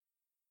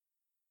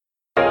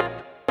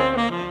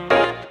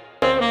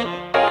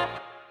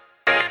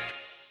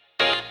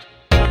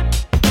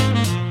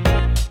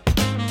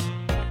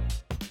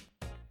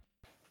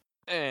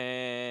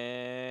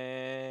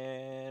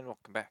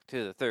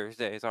to the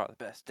Thursdays Are the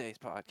Best Days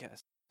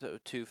podcast, so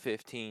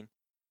 215.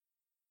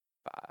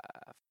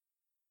 5.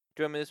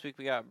 Join me this week,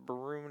 we got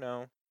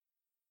Bruno.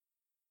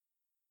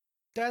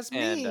 That's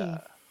And,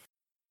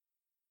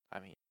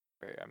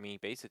 me.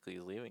 basically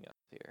he's leaving us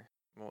here.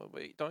 Well,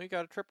 wait, don't you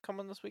got a trip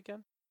coming this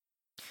weekend?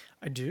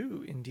 I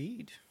do,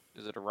 indeed.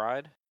 Is it a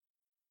ride?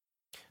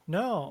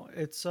 No,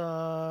 it's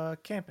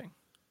camping.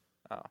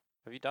 Oh.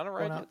 Have you done a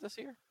Going ride out. yet this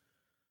year?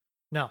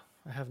 No,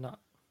 I have not.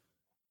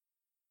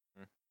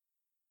 Hmm.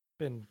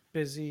 Been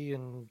busy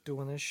and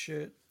doing this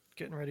shit,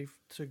 getting ready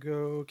to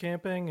go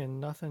camping,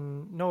 and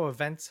no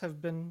events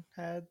have been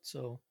had,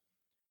 so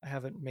I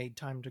haven't made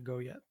time to go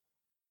yet.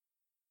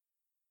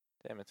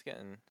 Damn,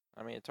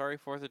 it's already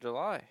 4th of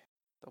July.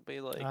 They'll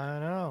be like, I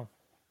know.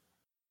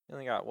 you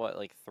only got, what,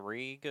 like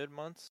 3 good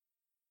months?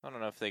 I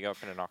don't know if they go up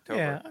in October.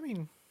 Yeah, I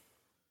mean,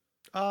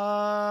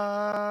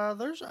 I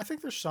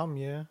think there's some,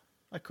 yeah.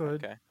 I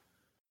could. Okay.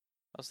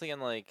 I was thinking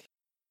like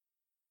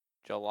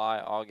July,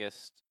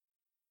 August,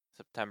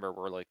 September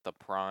were like the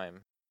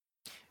prime.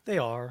 They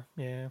are,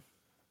 yeah.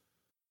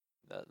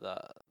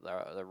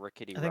 The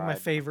rickety I think my ride.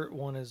 favorite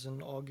one is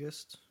in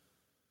August.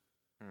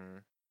 Hmm.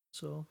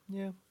 So,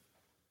 yeah.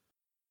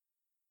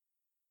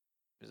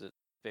 Is it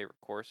favorite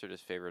course or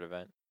just favorite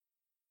event?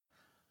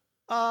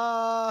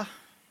 Uh,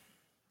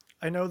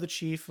 I know the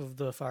chief of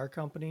the fire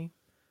company.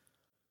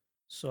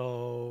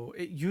 So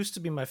it used to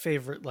be my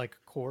favorite like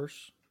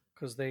course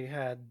because they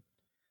had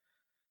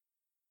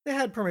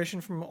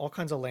permission from all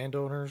kinds of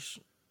landowners,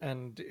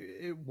 and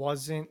it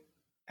wasn't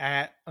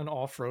at an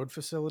off-road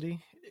facility.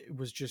 It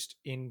was just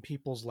in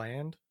people's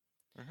land.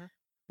 Mm-hmm.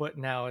 But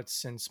now it's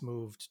since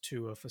moved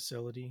to a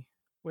facility,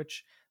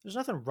 which there's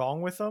nothing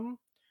wrong with them,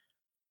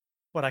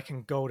 but I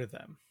can go to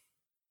them.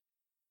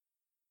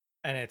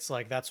 And it's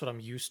like that's what I'm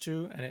used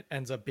to, and it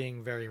ends up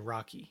being very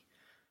rocky.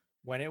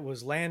 When it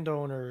was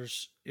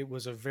landowners, it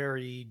was a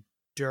very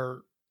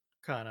dirt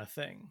kind of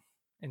thing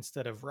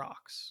instead of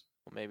rocks,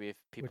 Well, maybe if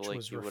people which like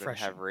was you wouldn't have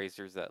refreshing.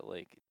 razors that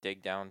like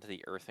dig down to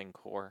the earthen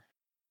core.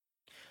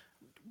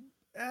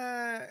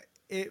 Uh,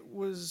 it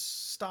was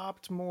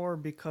stopped more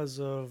because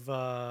of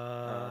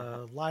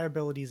Uh-huh.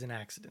 liabilities and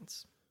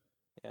accidents.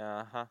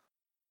 Yeah, huh.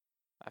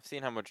 I've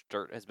seen how much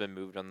dirt has been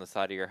moved on the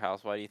side of your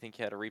house. Why do you think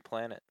you had to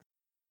replant it?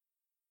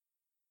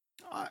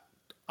 I,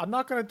 I'm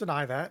not going to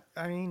deny that.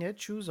 I mean, it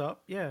chews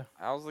up. Yeah,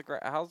 How's the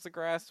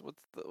grass?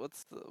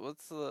 What's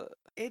the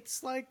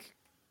it's like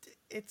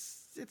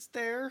it's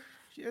there.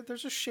 Yeah,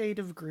 there's a shade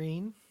of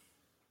green.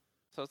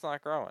 So it's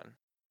not growing.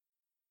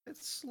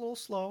 It's a little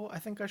slow. I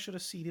think I should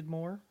have seeded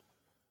more.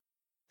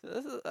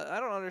 I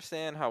don't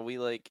understand how we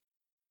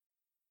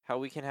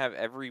can have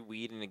every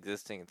weed in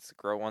existence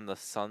grow on the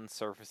sun's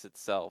surface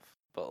itself,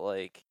 but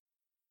like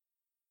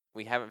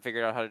we haven't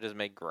figured out how to just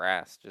make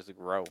grass just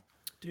grow.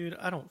 Dude,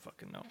 I don't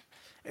fucking know.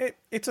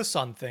 It's a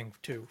sun thing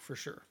too, for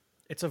sure.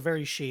 It's a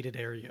very shaded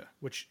area,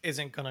 which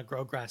isn't gonna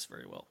grow grass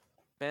very well.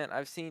 Man,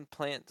 I've seen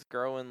plants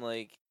grow in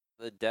like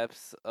the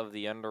depths of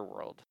the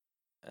underworld,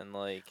 and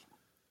like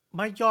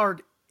My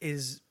yard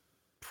is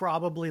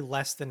probably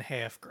less than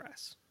half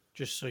grass,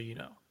 just so you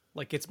know.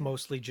 Like it's yeah,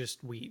 mostly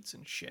just weeds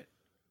and shit,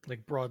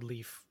 like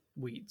broadleaf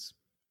weeds,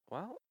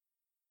 well,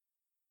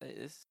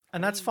 it's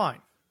and that's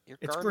fine. you're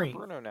It's Gardner green,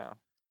 Bruno now.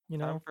 you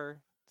Time know. for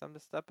time to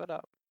step it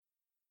up.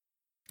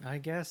 I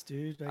guess,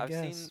 dude. I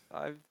guess,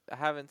 I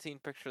haven't seen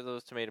picture of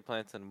those tomato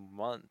plants in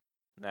months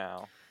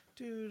now.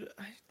 dude.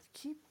 I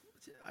keep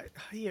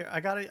here. I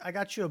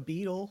got you a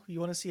beetle. You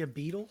want to see a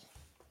beetle?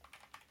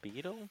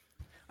 Beetle?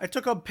 I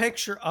took a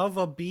picture of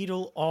a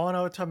beetle on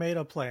a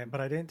tomato plant, but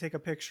I didn't take a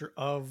picture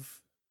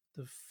of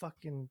the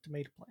fucking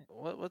tomato plant.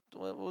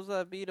 What was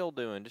that beetle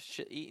doing? Just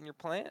shit eating your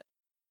plant?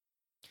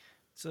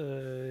 It's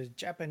a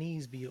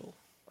Japanese beetle.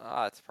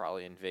 Ah, it's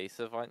probably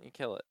invasive. Why don't you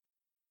kill it?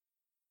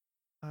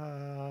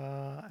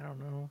 I don't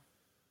know.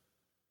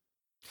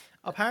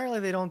 Apparently,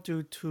 they don't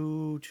do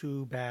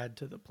too bad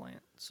to the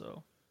plant,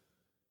 so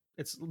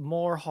it's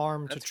more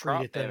harm to That's treat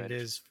crop it than it damage.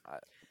 is.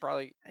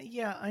 Probably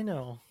Yeah, I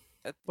know,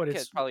 that but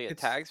kid probably get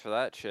tags for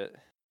that shit.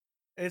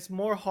 it's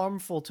more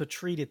harmful to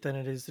treat it than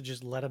it is to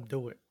just let them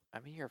do it. I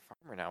mean, you're a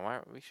farmer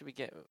now. We should be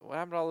getting. What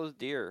happened to all those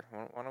deer?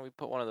 Why don't we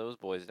put one of those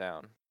boys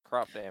down?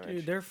 Crop Dude,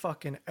 damage. they're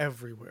fucking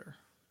everywhere.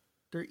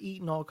 They're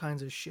eating all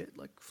kinds of shit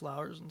like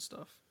flowers and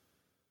stuff.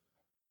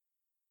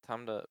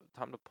 Time to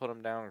put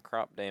them down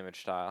crop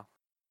damage style.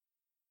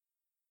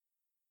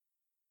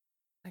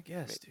 I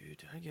guess,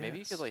 dude. I Maybe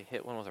you could guess. like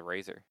hit one with a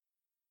razor.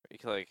 You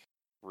could like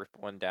rip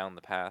one down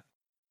the path.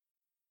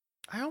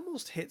 I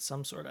almost hit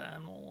some sort of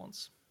animal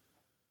once.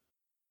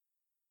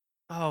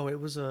 Oh, it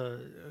was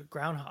a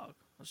groundhog.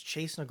 I was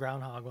chasing a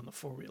groundhog on the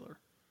four wheeler.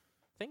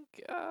 I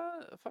think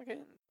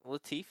fucking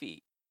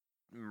Latifi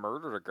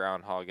murdered a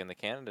groundhog in the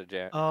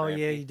Canada Oh Grand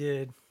yeah, Prix. you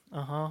did.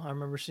 Uh huh. I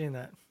remember seeing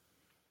that.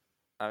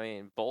 I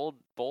mean, bold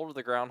of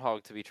the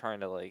groundhog to be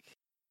trying to like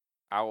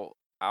out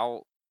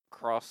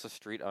cross the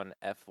street on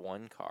an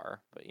F1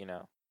 car, but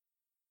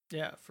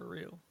Yeah, for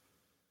real.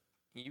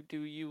 you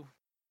do you,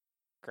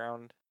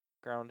 ground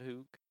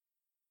hoog.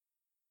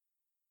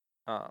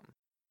 Um,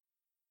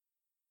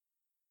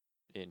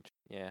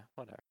 Yeah,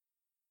 whatever.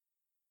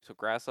 So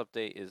grass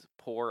update is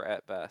poor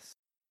at best.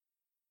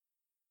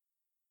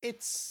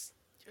 It's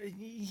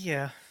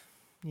yeah.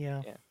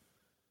 Yeah.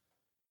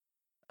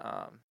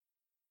 Um,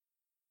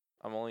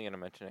 I'm only gonna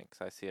mention it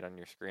because I see it on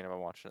your screen. I've been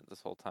watching it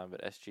this whole time.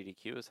 But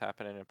SGDQ is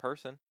happening in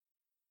person.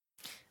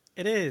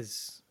 It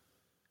is.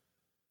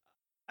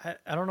 I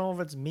don't know if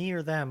it's me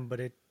or them, but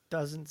it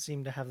doesn't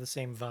seem to have the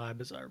same vibe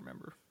as I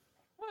remember.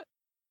 What?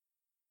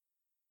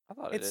 I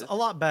thought it It's is. a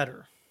lot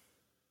better.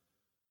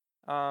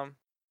 Um,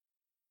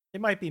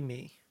 It might be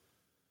me.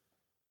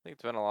 I think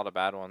it's been a lot of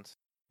bad ones.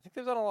 I think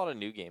there's been a lot of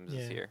new games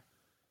this Yeah. year.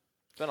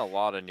 It's been a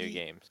lot of new Y-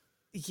 games.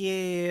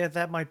 Yeah,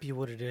 that might be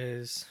what it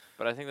is.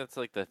 But I think that's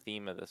like the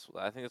theme of this.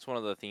 I think it's one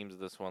of the themes of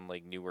this one,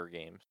 like newer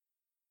games.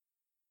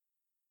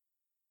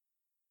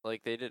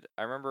 Like they did.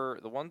 I remember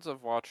the ones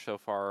I've watched so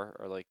far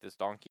are like this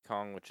Donkey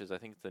Kong, which is I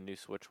think the new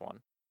Switch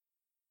one,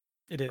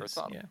 It or it's is,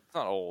 not. yeah. It's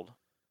not old.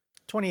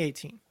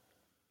 2018.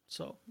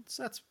 So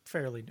that's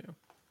fairly new.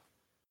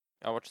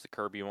 I watched the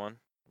Kirby one.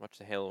 I watched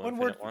the Halo When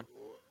we're Infinite one.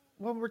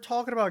 when we're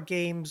talking about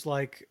games,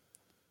 like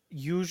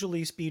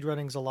usually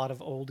speedrunning's a lot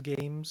of old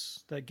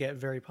games that get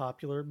very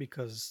popular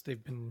because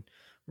they've been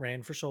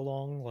ran for so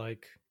long,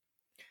 like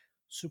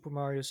Super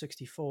Mario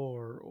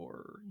 64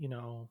 or,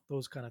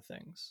 those kind of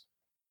things.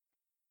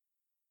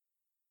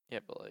 Yeah,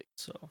 but like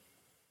So,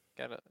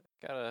 gotta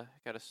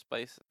gotta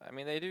spice. I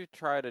mean, they do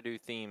try to do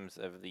themes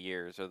of the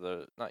years or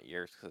the not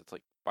years because it's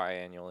like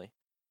biannually,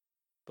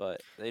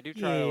 but they do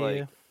try to like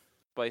yeah.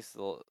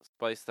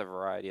 spice the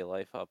variety of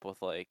life up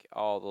with like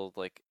all those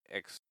like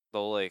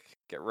they'll like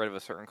get rid of a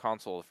certain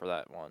console for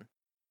that one,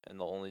 and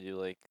they'll only do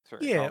like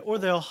certain Yeah, or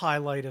consoles. they'll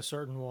highlight a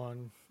certain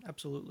one.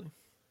 Absolutely.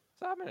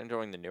 So I've been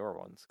enjoying the newer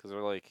ones because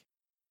they're like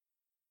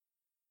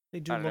They I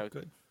do don't know. look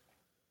good.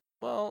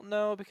 Well,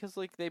 no, because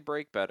like they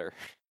break better.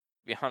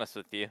 To be honest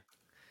with you,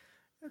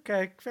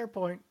 Okay, fair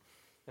point.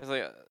 it's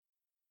like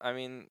I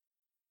mean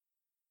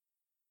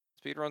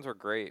speedruns are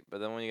great, but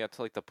then when you get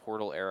to like the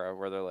Portal era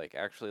where they're like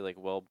actually like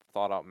well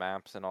thought out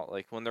maps and all,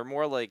 like when they're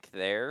more like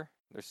there's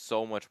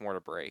so much more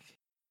to break.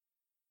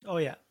 Oh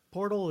yeah,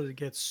 Portal it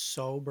gets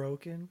so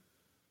broken.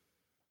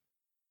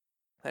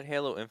 That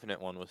Halo Infinite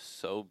one was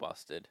so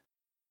busted.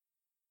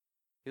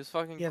 He was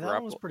fucking Yeah, that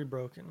one was grapple. pretty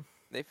broken.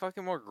 They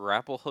fucking were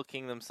grapple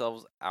hooking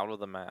themselves out of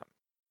the map.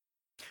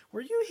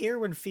 Were you here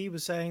when Fee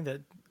was saying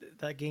that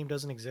that game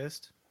doesn't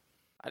exist?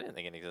 I didn't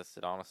think it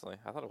existed, honestly.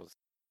 I thought it was.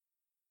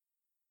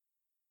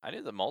 I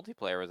knew the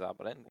multiplayer was out,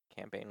 but I didn't think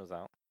the campaign was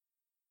out.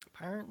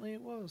 Apparently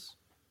it was.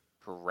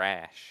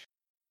 Trash.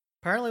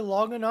 Apparently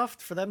long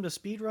enough for them to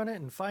speedrun it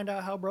and find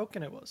out how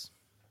broken it was.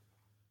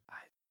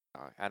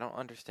 I don't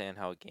understand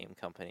how a game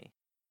company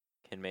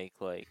can make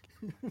like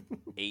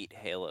 8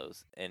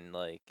 Halos and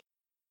like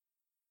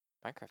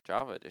Minecraft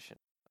Java Edition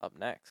up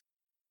next.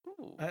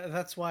 Ooh.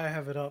 That's why I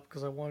have it up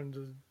because I wanted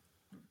to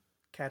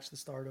catch the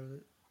start of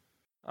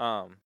it.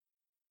 Um.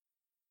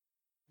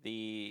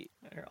 The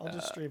Here, I'll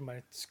just uh stream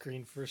my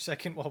screen for a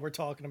second while we're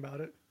talking about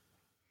it.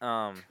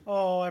 um.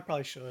 Oh, I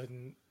probably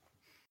shouldn't.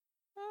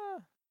 Uh,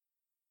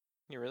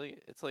 you really?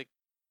 It's like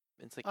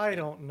I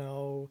don't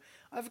know.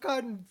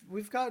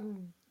 We've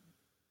gotten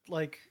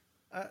like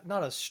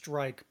not a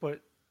strike,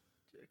 but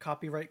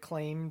copyright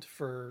claimed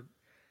for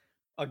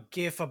a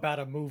GIF about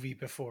a movie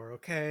before.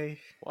 Okay,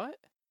 what?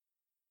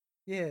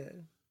 yeah,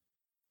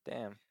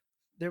 Damn.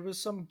 there was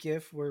some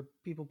GIF where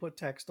people put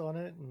text on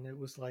it, and it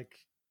was like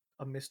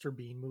a Mr.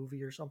 Bean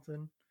movie or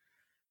something.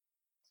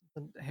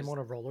 Him Is on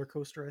a roller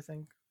coaster, I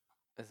think.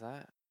 is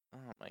that?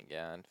 Oh my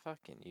god!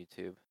 Fucking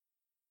YouTube.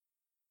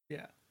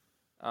 Yeah.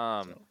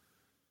 Um. So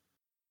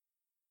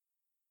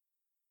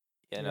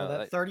You know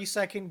that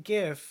 30-second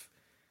GIF,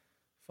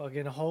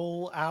 fucking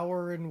whole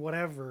hour and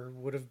whatever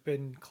would have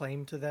been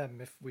claimed to them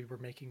if we were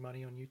making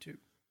money on YouTube.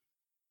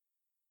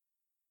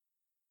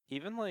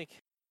 even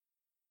like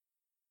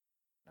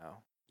no,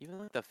 even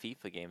like the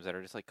FIFA games that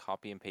are just like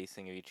copy and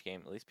pasting of each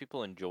game. At least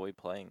people enjoy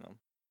playing them.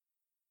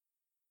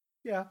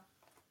 Yeah.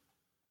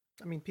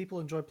 I mean, people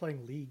enjoy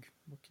playing League.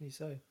 What can you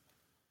say?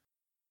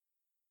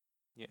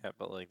 Yeah,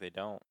 but like they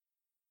don't.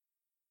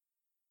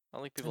 I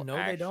don't think people No, they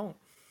actually. don't.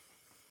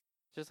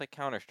 Just like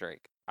Counter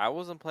Strike. I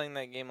wasn't playing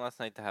that game last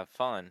night to have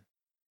fun.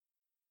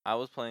 I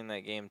was playing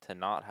that game to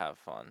not have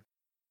fun.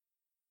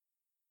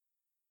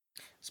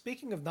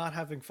 Speaking of not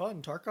having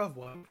fun, Tarkov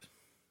won.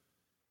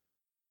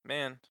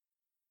 Man,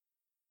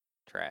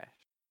 trash.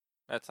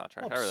 That's not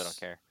trash. I'm, I really don't ups-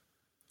 care.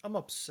 I'm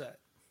upset.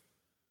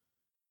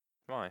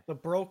 Why? The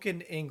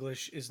broken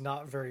English is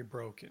not very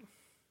broken.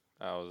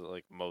 I was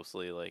like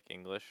mostly like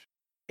English.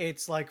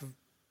 It's like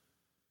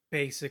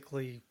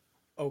basically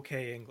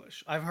okay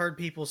English. I've heard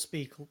people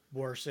speak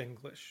worse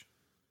English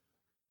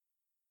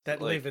So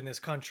that live like in this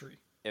country.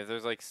 if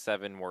there's like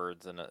 7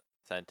 words in a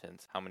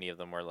sentence, how many of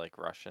them were like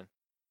Russian?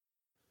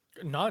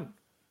 None.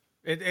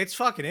 It's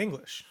fucking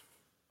English.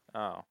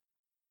 Oh.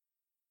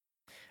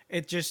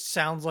 It just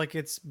sounds like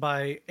it's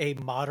by a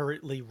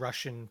moderately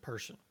Russian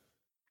person.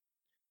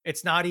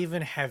 It's not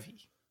even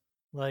heavy.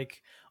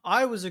 Like,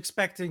 I was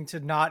expecting to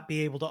not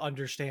be able to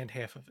understand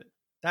half of it.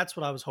 That's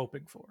what I was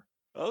hoping for.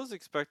 I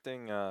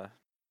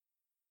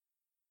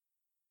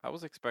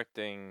was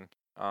expecting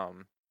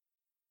um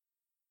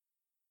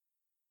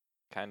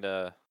kind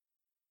of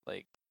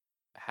like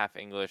half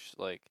English,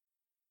 like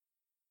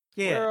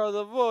Yeah, where are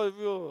the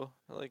voice?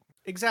 Like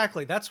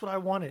exactly. That's what I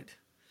wanted.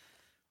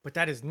 But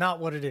that is not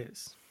what it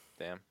is.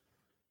 damn,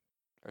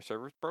 our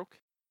servers broke.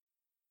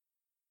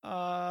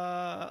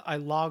 I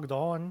logged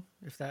on,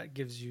 if that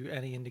gives you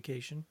any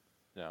indication.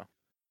 No,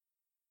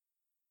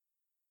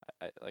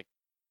 I like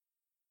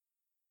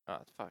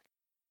fuck.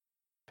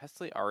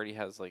 Pestily already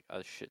has like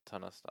a shit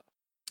ton of stuff.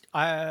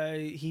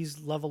 He's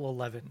level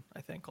 11,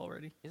 I think,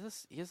 already.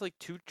 He has like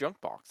 2 junk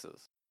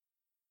boxes.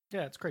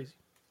 Yeah, it's crazy.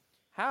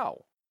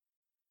 How?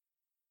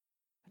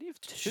 How do you have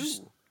It's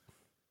just 2?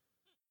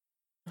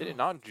 Did it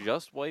not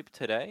just wipe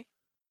today?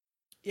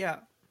 yeah.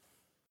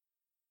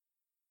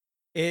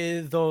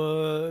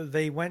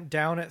 They went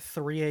down at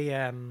 3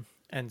 a.m.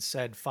 and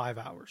said 5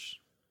 hours.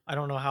 I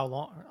don't know how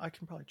long. I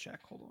can probably check.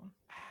 Hold on.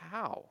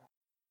 How?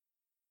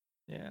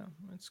 Yeah,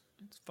 it's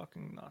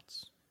fucking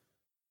nuts.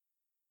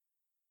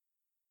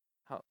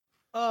 How?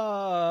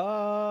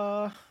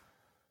 Uh,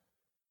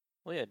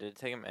 Well, yeah. Did it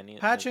take him any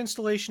Patch like?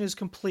 installation is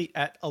complete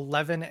at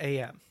 11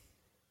 a.m.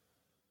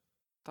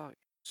 Dog,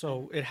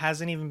 So it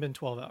hasn't even been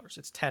 12 hours.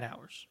 It's 10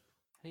 hours.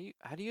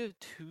 how do you have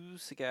 2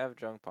 scav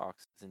junk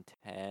boxes in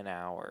 10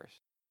 hours?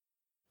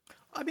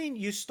 I mean,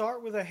 you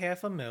start with a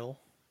half a mil,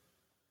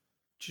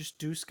 just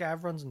do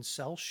scav runs and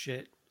sell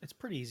shit. It's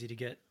pretty easy to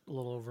get a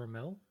little over a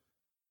mil.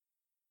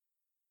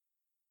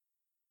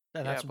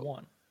 And Yeah, that's but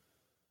one.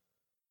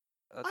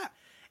 uh,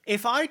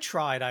 If I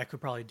tried, I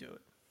could probably do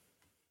it.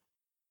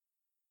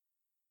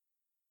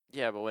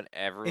 yeah, but when If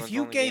everyone's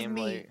you on the gave game,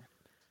 me like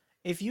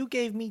if you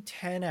gave me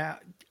 10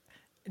 out,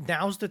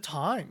 now's the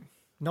time.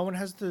 No one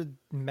has the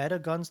meta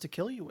guns to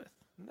kill you with.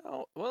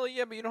 no. Well,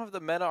 yeah, but you don't have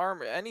the meta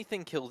armor.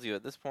 Anything kills you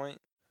at this point.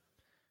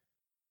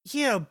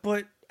 Yeah,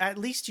 but at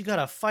least you got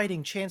a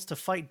fighting chance to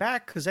fight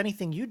back because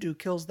anything you do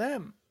kills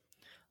them.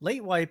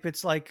 Late wipe,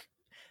 it's like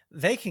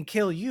they can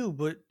kill you,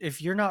 but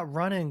if you're not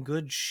running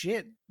good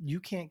shit,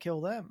 you can't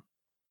kill them.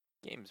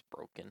 Game's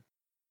broken.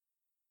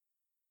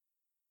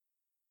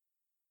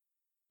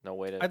 No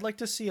way to. I'd like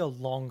to see a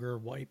longer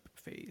wipe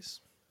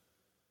phase.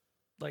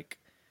 Like,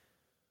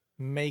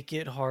 make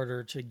it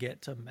harder to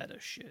get to meta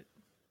shit.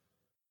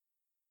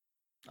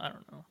 I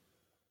don't know.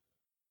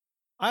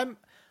 I'm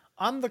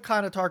I'm the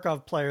kind of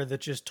Tarkov player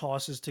that just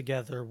tosses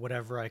together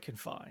whatever I can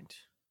find.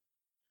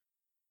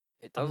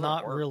 It I'm doesn't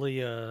not work.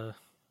 really a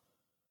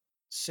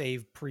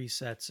save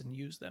presets and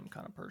use them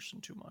kind of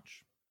person too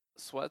much.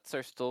 Sweats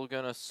are still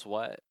gonna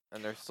sweat,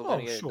 and they're still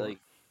gonna Oh, get sure. like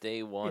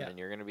day one, Yeah. and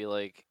you're gonna be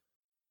like,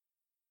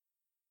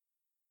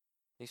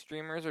 these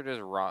streamers are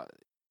just raw.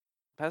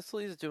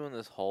 Pestly's doing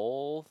this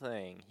whole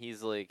thing.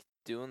 He's like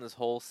doing this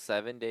whole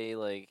 7 day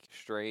like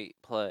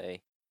straight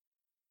play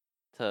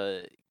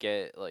to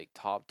get like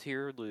top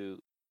tier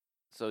loot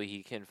so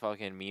he can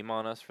fucking meme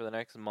on us for the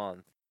next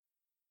month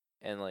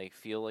and like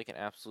feel like an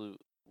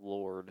absolute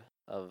lord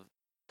of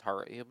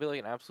He'll be like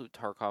an absolute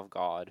Tarkov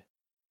god,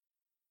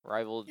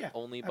 rivaled Yeah,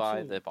 only by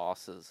the absolutely.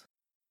 bosses.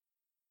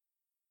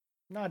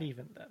 Not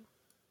even them.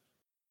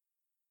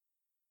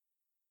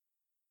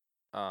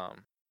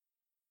 Um,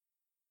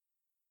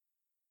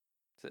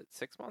 is it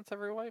 6 months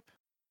every wipe?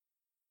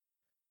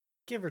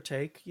 Give or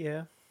take,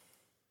 yeah.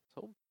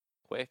 So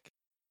quick.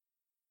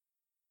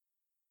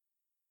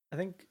 I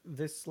think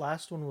this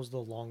last one was the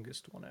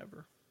longest one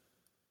ever.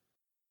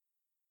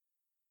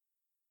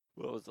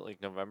 What was it,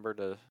 like November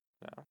to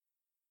now?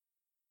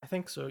 I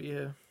think so,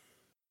 yeah.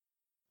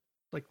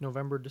 Like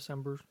November,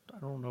 December. I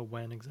don't know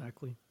when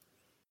exactly.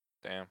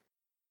 Damn.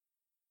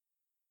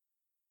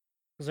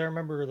 Because I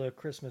remember the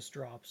Christmas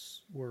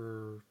drops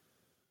were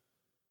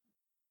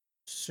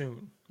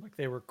soon. Like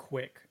they were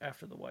quick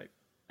after the wipe.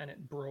 And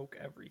it broke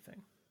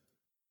everything.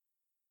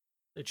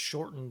 It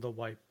shortened the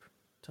wipe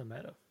to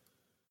meta.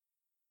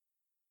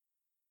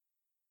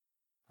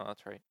 Oh,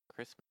 that's right.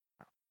 Christmas.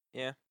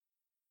 Yeah.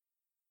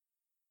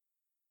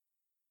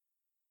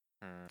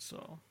 Hmm.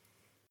 So,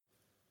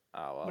 Oh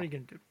what are well. you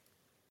going to do?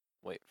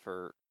 Wait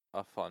for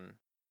a fun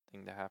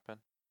thing to happen.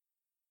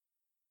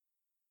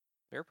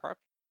 They're prop.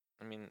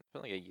 I mean, it's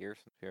been like a year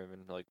since we've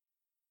been like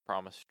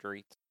promised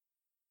streets.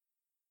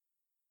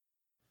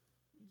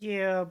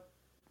 Yeah.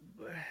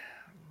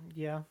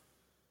 Yeah,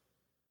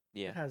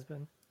 Yeah. it has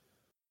been.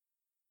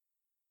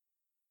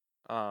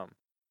 Um.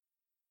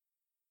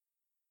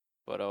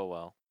 But oh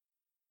well.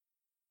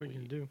 What are you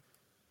We. going to do?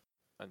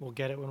 Uh, We'll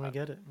get it when we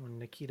get it. When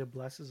Nikita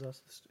blesses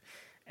us.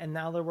 And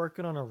now they're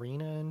working on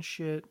arena and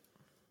shit.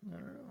 I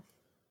don't know.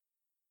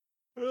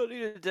 I don't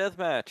need a death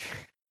match.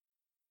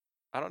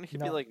 I don't need to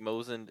be No, like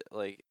Mosened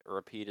like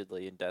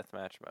repeatedly in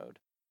deathmatch mode.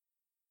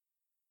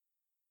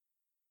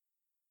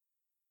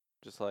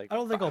 Just like I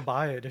don't think I'll bah.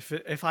 buy it.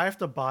 If I have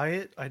to buy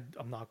it,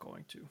 I'm not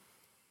going to.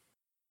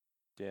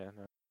 Yeah.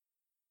 No.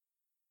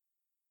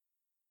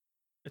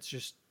 It's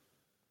just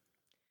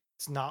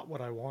it's not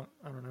what I want.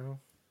 I don't know.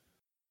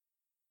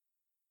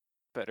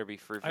 Better be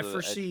free I for the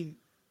edge. foresee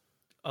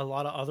a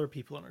lot of other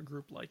people in our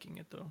group liking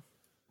it though.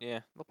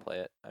 Yeah, they'll play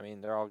it. I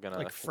mean, they're all gonna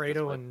Like hit this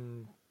Fredo wipe.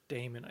 and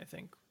Damon, I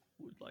think,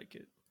 would like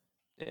it.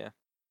 Yeah,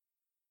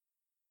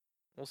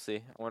 we'll see.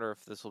 I wonder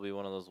if this will be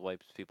one of those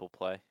wipes people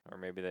play, or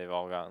maybe they've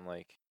all gotten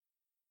like,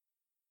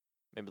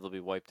 maybe they'll be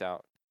wiped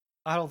out.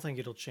 I don't think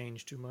it'll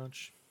change too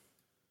much.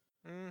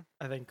 Mm,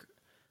 I think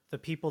the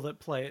people that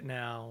play it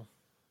now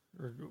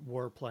or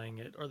were playing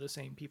it are the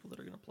same people that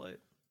are going to play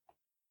it.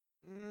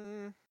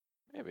 mm,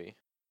 maybe.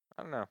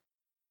 I don't know.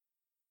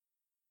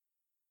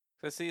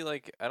 'Cause see,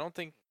 like, I don't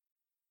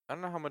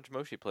know how much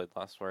Moshi played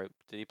last wipe.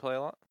 Did he play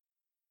a lot?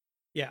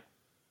 Yeah,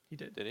 he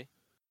did. Did he?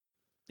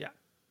 Yeah,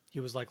 he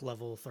was like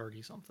level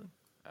 30 something.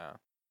 Oh,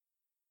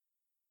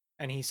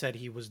 And he said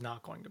he was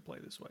not going to play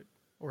this wipe,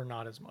 or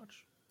not as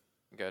much.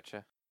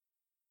 gotcha.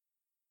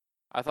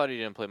 I thought he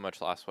didn't play much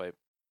last wipe.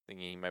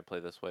 Thinking he might play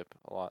this wipe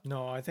a lot.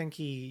 No, I think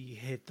he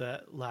hit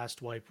that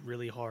last wipe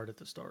really hard at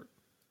the start.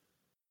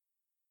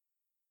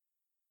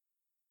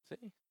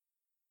 See?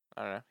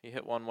 I don't know. You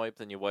hit one wipe,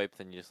 then you wipe,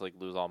 then you just like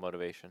lose all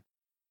motivation.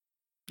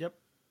 Yep.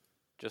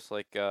 Just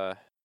like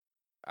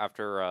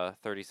after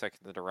 30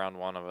 seconds into round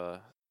one of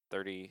a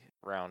 30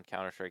 round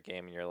Counter Strike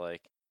game, and you're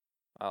like,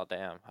 oh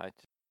damn,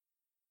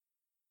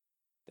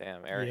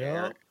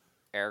 Yep.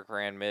 Eric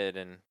ran mid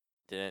and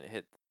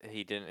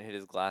he didn't hit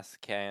his glass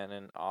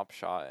cannon op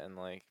shot, and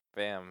like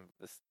bam,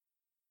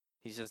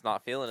 he's just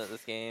not feeling it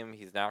this game.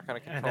 He's now kind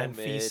of And control then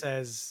Fee mid.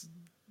 says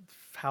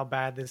how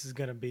bad this is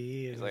going to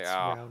be. He's And like, it's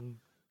oh round.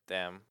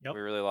 damn, Yep.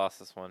 we really lost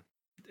this one.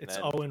 It's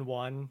And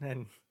 0-1.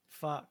 And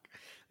fuck.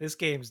 This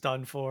game's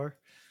done for.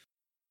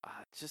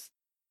 just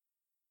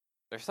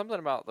there's something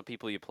about the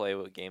people you play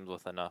with games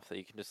with enough that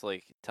you can just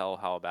like tell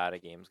how bad a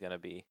game's gonna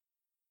be.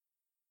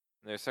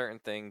 And there's certain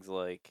things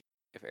like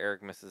if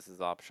Eric misses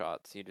his op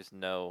shots, you just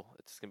know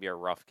it's gonna be a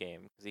rough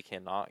game because he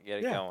cannot get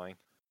it Yeah. going.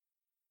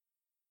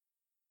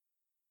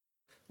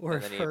 Or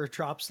And if then her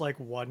drops like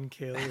 1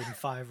 kill in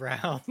 5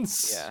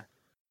 rounds. yeah,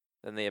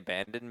 then they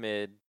abandon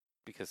mid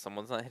because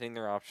someone's not hitting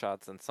their op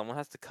shots, and someone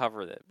has to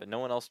cover it, but no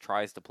one else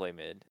tries to play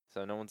mid,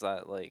 so no one's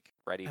that like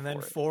ready And for then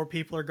it. 4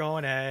 people are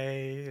going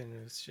A, and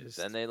it's just.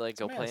 Then they like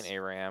It's a go play an mess.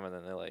 ARAM, and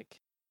then they like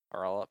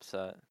are all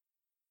upset.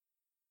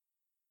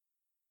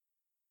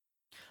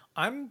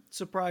 I'm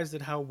surprised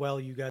at how well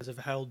you guys have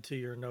held to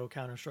your no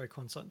Counter Strike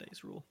on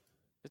Sundays rule.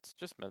 It's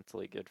just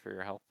mentally good for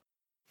your health.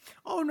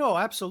 Oh no,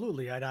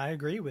 absolutely, I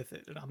agree with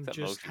it, and I'm Except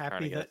just Moshi trying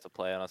happy to get us that to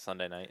play on a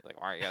Sunday night. Like,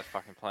 why aren't you guys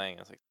fucking playing?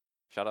 I was like,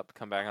 shut up,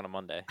 come back on a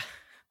Monday.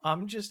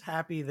 I'm just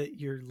happy that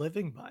you're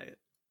living by it.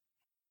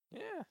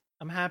 Yeah.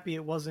 I'm happy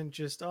it wasn't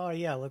just oh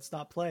yeah, let's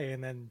not play,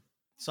 and then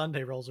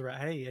Sunday rolls around.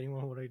 Hey,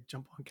 anyone want to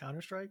jump on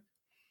Counter Strike?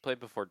 Played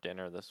before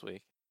dinner this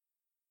week.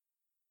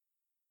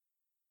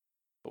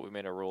 But we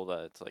made a rule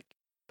that it's like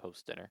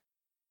post dinner.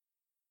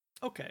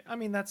 Okay, I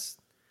mean that's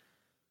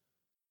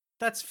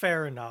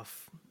fair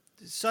enough.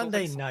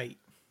 Sunday like, night,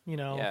 you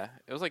know. Yeah.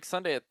 It was like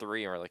Sunday at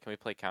 3 and we're like, can we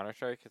play Counter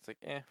Strike? It's like,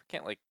 we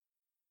can't like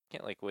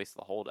waste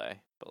the whole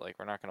day, but like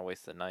we're not gonna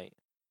waste the night.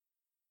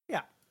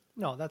 Yeah,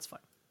 no, that's fine.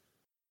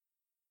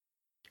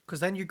 Because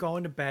then you're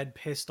going to bed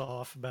pissed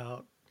off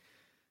about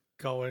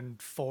going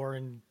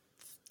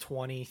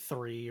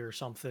 4-23 or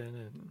something,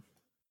 and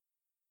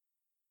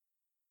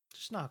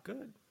just not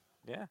good.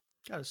 Yeah.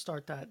 Got to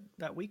start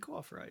that week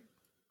off right.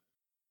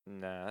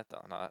 Nah, that's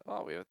not.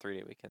 Oh, we have a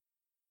 3-day weekend.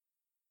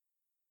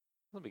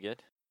 That'll be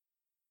good.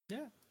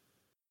 Yeah.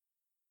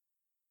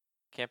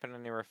 Camping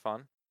anywhere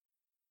fun?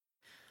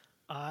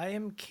 I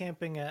am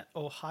camping at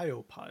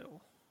Ohio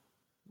Pile,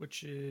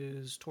 which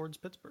is towards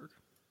Pittsburgh.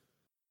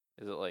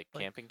 Is it like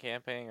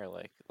camping or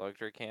like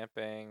luxury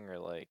camping or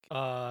like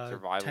Uh,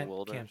 survival tent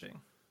wilderness?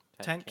 camping.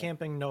 Tent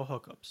camping, no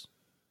hookups.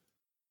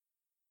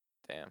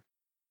 Damn.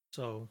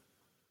 So,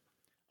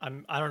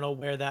 I don't know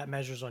where that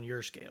measures on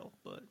your scale,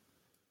 but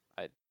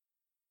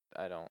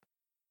I don't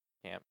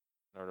camp,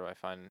 nor do I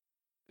find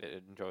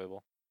it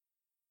enjoyable.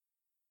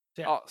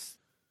 yeah. Oh,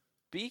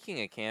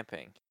 speaking of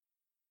camping,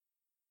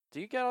 do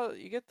you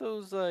get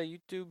those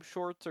YouTube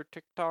shorts or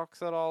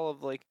TikToks at all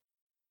of like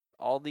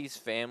all these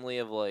family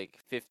of like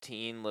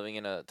 15 living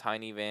in a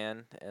tiny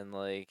van and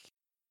like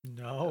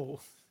No,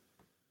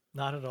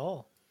 not at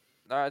all.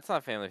 no, it's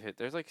not family fit.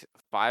 There's like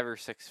 5 or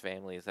 6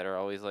 families that are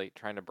always like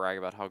trying to brag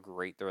about how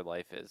great their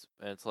life is,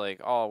 and it's like,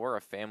 oh, we're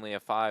a family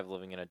of 5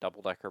 living in a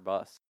double-decker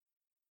bus.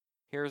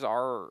 Here's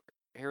our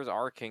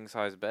king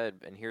size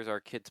bed, and here's our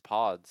kids'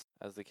 pods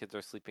as the kids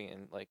are sleeping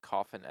in like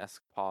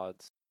coffin-esque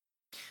pods.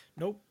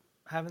 Nope,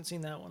 haven't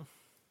seen that one.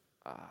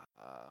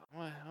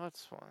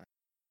 What's one?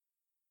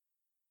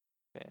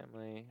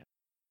 Family.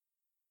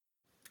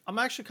 I'm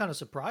actually kind of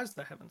surprised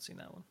I haven't seen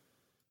that one.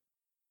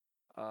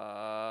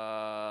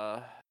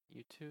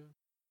 YouTube.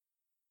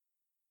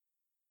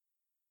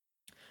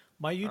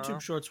 My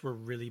YouTube shorts were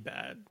really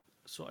bad,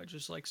 so I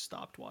just like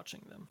stopped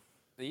watching them.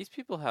 These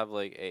people have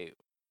like a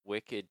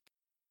wicked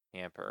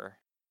camper.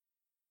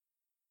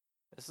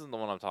 This isn't the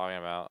one I'm talking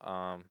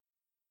about.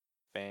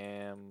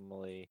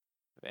 Family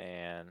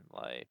van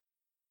life.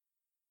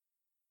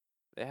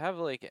 They have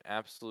like an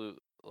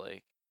absolute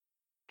like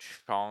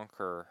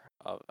chonker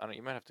of. I don't.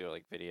 You might have to go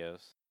like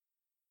videos.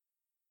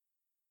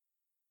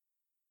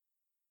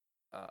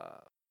 Uh,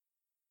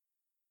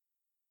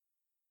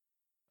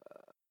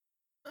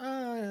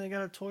 They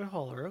got a toy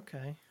hauler.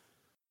 Okay,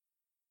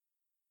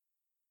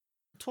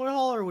 toy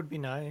hauler would be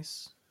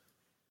nice.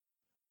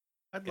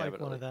 I'd yeah, like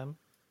but one of like, them.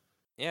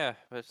 yeah,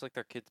 but it's like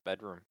their kid's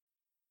bedroom.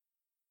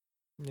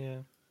 Yeah.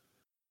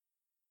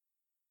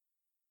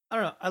 I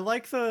don't know. I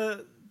like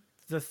the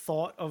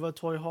thought of a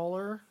toy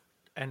hauler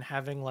and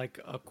having like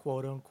a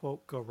quote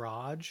unquote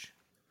garage,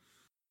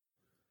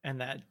 and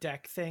that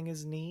deck thing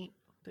is neat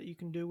that you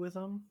can do with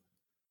them.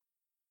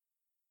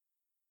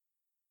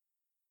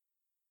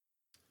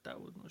 That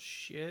was no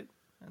shit.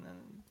 And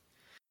then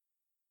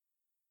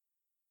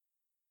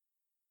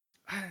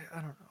I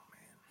don't know,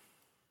 man.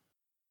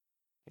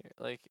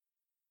 Like,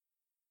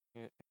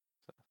 yeah,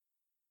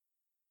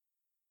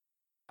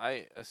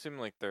 I assume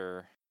like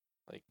their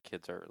like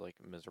kids are like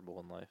miserable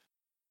in life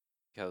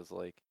because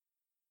like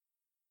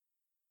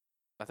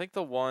I think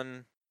the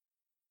one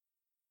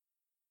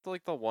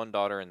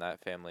daughter in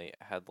that family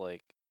had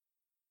like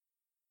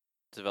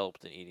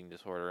developed an eating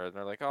disorder, and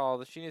they're like,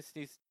 oh, she just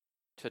needs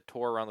to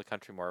tour around the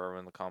country more. Everyone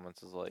in the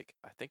comments is like,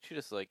 I think she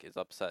just like is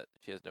upset.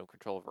 She has no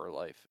control over her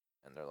life,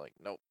 and they're like,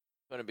 nope,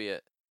 gonna be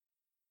it.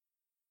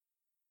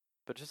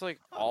 But just like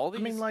all I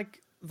mean, these,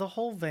 like the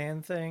whole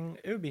van thing,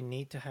 it would be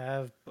neat to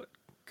have, but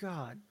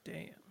god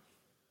damn,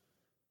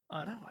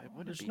 I no, don't it know.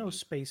 wouldn't There's be no neat.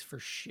 space for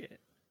shit.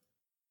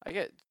 I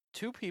get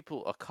two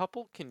people, a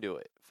couple can do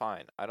it,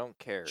 fine. I don't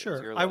care. It's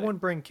Sure, your I life.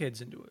 wouldn't bring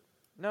kids into it.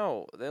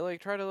 No, they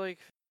like try to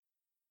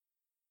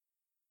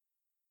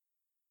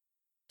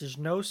There's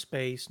no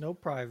space, no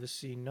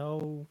privacy,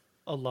 no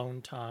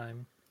alone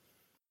time.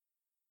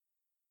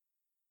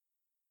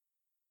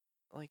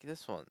 like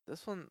this one,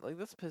 like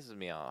this pisses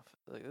me off.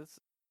 Like this,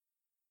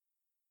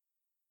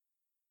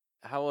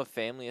 how a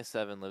family of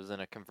seven lives in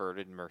a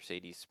converted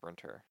Mercedes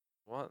Sprinter.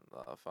 What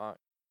the fuck?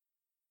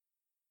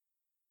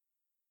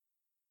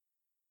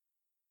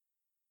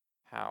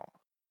 How?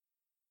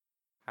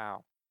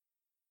 How?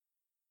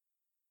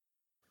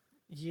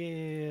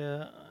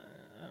 Yeah,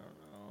 I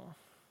don't know.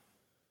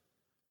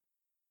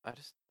 I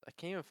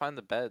can't even find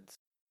the beds.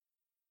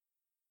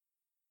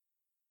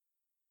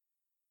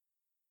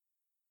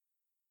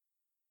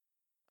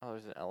 Oh,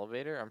 there's an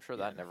elevator? I'm sure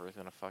Yeah. that never was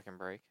gonna fucking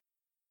break.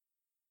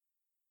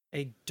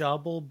 A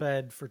double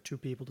bed for two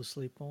people to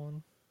sleep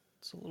on.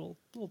 It's a little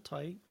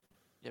tight.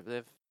 Yeah, but they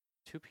have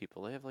two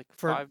people. They have like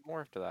For five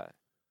more after that.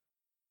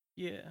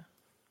 yeah,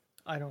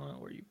 I don't know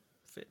where you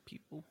fit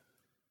people.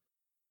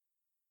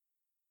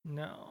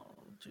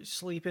 No, just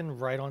sleeping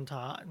right on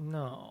top.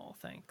 No,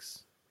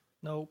 thanks.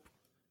 Nope,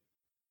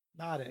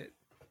 not it.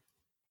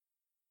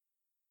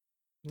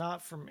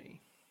 Not for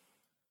me.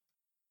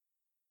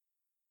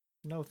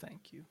 No,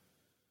 thank you.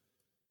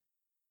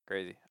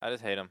 Crazy. I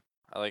just hate them.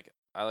 I like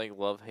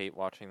love hate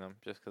watching them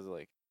just 'cause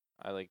like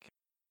I like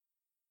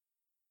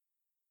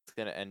it's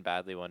gonna end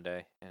badly one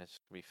day and it's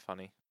just gonna be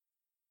funny.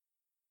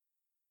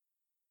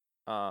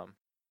 Um,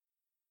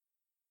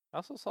 I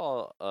also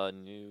saw a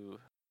new.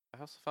 I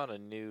also found a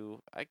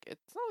new.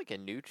 It's not like a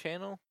new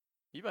channel.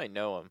 You might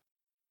know him.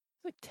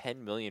 It's like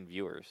 10 million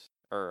viewers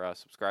or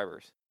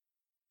subscribers,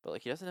 but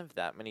like he doesn't have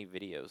that many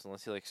videos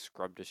unless he like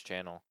scrubbed his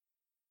channel.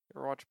 You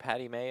ever watch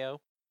Patty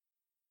Mayo?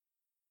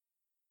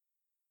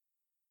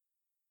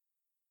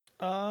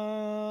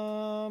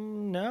 No,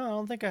 I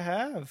don't think I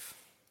have.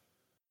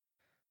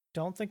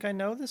 Don't think I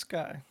know this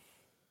guy.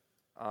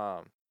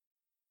 Um,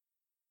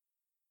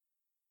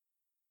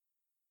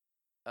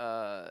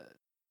 uh,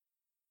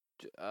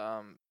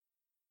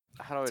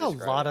 how do I It's a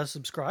describe lot it? of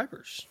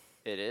subscribers.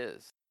 It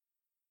is.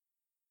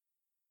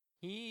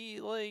 He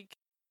like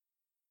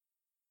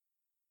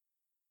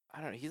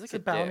I don't know. He's like It's a a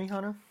bounty dick,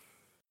 hunter.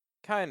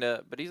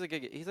 kinda, but he's like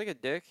a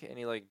dick, and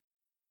he like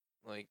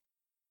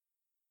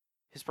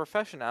his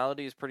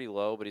professionality is pretty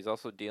low, but he's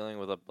also dealing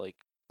with a like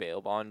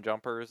bail bond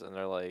jumpers, and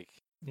they're like,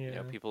 you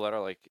know, Yeah, people that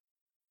are like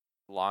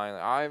lying.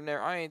 Like,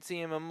 I ain't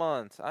seen him in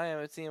months. I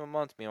haven't seen him in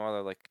months. Meanwhile,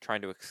 they're like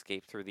trying to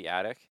escape through the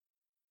attic,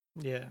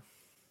 yeah.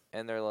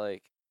 and they're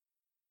like,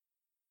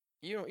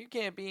 you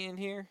can't be in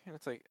here, and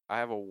it's like, I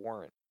have a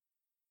warrant.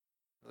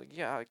 Like,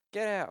 yeah,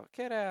 get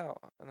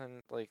out, and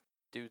then like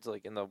dude's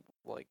like in the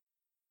like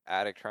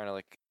attic trying to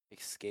like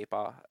escape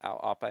out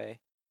Ape,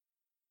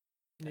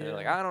 and they're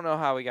like, Yeah. I don't know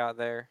how we got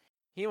there.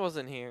 He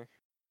wasn't here.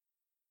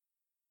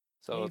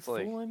 So Ain't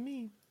fooling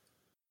me.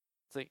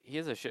 it's like he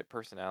has a shit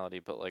personality,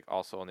 but like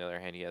also on the other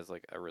hand, he has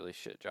like a really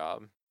shit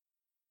job.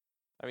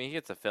 I mean, he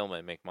gets to film it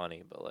and make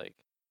money, but like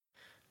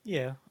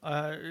Yeah.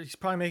 He's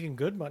probably making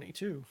good money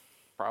too.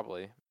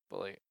 probably,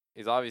 but like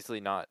he's obviously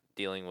not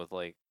dealing with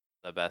like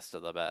the best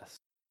of the best.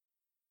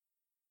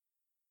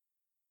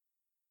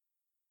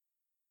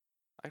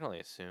 I can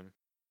only assume.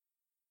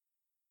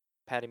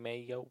 Patty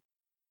Mayo.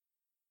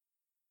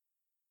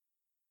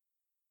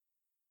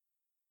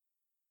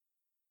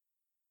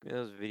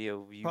 Those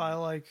video views. Probably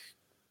like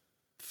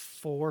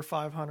 400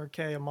 or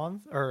 500K a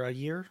month or a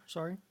year.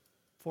 Sorry,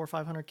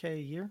 400 or 500K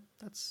a year.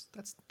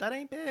 That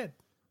ain't bad.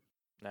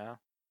 Now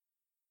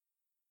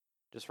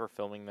just for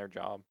filming their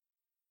job.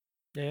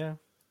 Yeah.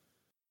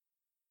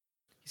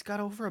 He's got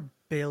over 1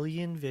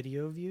 billion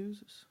video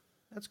views.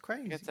 That's Like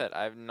I crazy. said,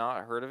 I've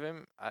not heard of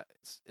him.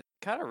 It's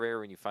kind of rare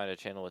when you find a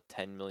channel with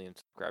 10 million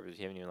subscribers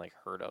you haven't even like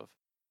heard of.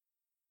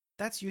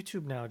 That's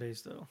YouTube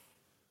nowadays, though.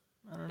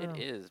 I don't It know.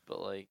 is, but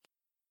like,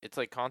 it's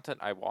like content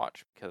I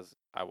watch because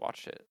I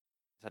watched it.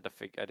 I had to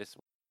figure. I just,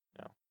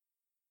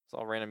 it's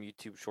all random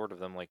YouTube short of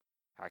them like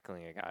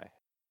tackling a guy.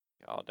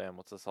 Oh damn,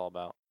 what's this all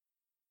about?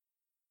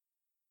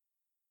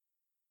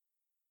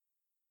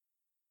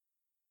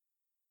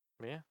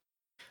 But yeah.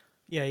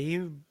 Yeah,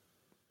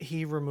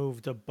 he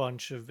removed a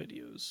bunch of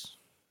videos.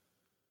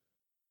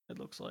 It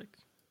looks like.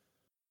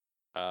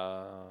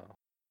 Uh,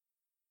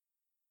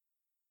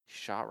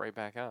 shot right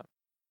back up.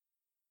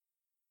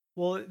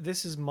 Well,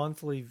 this is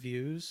monthly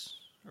views,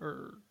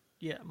 or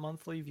yeah,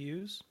 monthly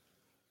views.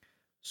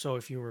 So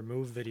if you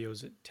remove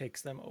videos, it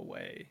takes them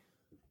away.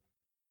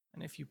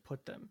 And if you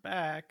put them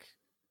back,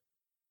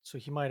 so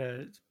he might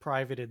have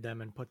privated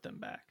them and put them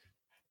back.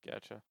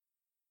 Gotcha.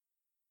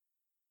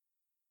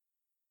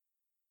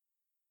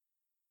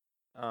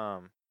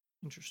 Um,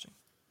 Interesting.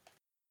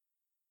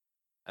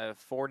 I have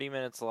 40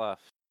 minutes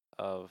left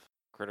of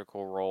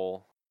Critical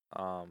Role,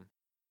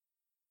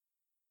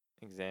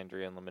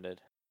 Exandria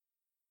Unlimited.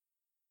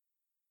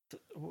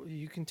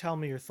 You can tell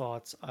me your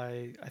thoughts.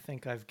 I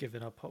think I've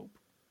given up hope.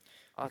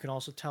 Uh, You can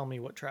also tell me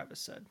what Travis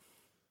said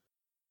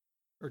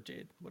or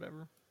did,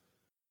 whatever.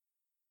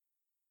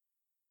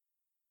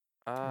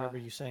 I uh, remember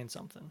you saying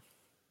something.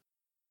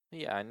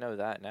 yeah, I know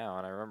that now,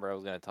 and I remember I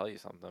was gonna tell you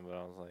something, but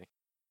I was like,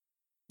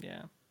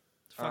 Yeah.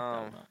 Fuck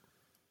that one up.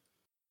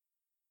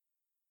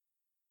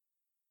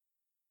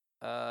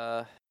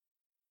 uh,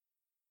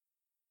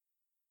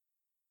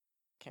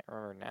 can't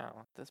remember now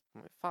at this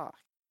point. Fuck.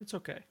 It's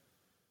okay.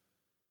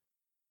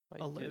 Why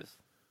I'll you do live. this?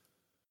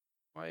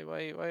 Why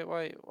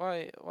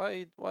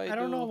I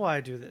don't know do? why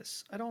I do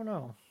this. I don't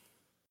know.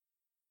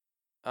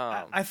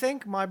 I, Um, I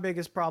think my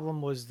biggest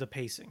problem was the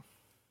pacing.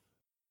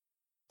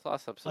 this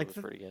last episode Like was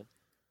pretty good.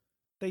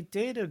 they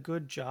did a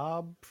good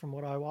job from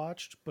what I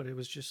watched, but it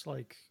was just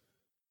like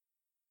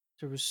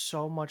there was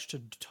so much to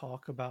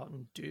talk about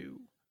and do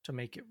to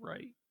make it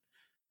right,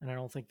 and I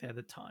don't think they had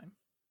the time.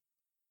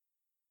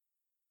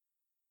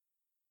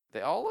 They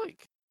all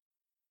like,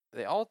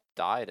 they all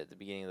died at the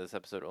beginning of this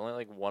episode. Only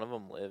like one of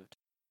them lived,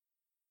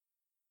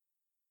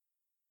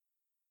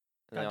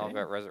 and they God all damn.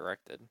 got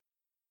resurrected.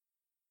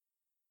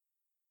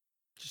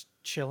 Just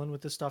chilling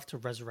with this stuff to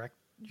resurrect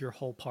your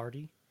whole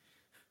party,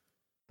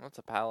 What's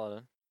a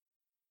paladin?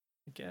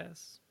 I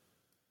guess.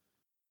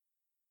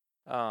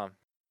 Um,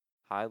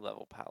 high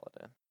level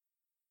paladin.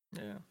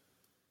 Yeah.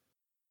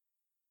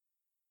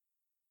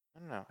 I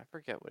don't know. I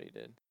forget what he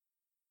did.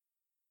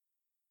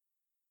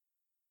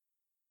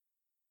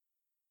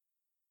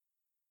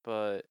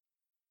 But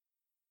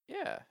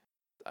yeah,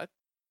 I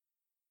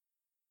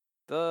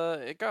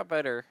it got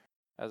better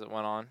as it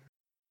went on.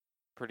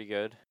 Pretty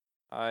good.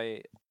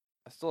 I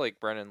still like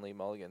Brennan Lee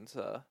Mulligan's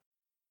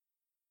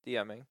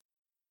DMing.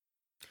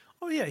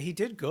 Oh yeah, he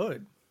did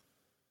good.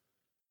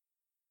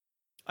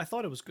 I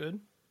thought it was good.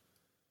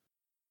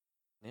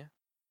 Yeah.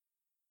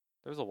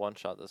 There was a one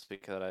shot this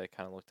week that I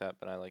kind of looked at,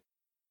 but I like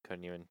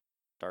couldn't even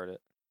start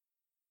it.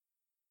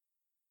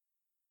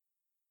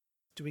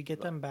 Do we get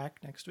But them back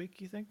next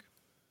week, you think?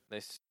 they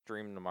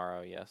stream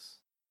tomorrow, yes.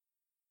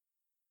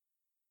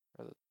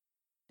 Or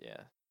yeah.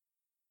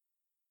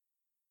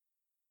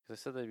 Because they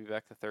said they'd be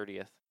back the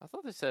 30th. I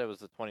thought they said it was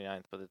the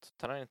 29th, but it's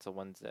a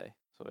Wednesday,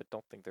 so I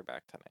don't think they're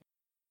back tonight.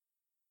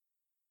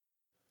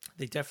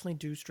 They definitely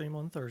do stream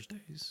on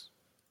Thursdays.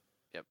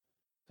 Yep.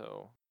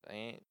 So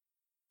ain't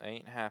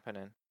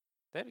happening.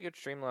 They had a good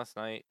stream last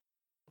night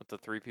with the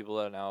 3 people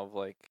that now have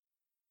like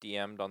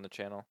DM'd on the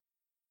channel.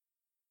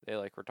 They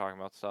like were talking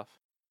about stuff.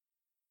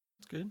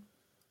 It's good.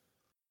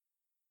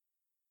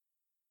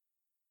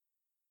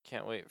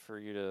 Can't wait for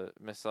you to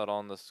miss out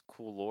on this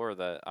cool lore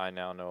that I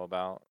now know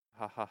about.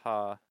 Ha ha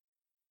ha.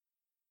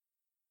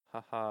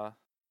 Ha ha.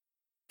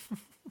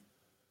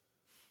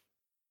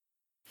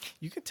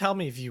 You could tell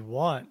me if you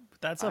want, but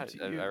that's up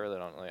to I you. really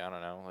don't like, I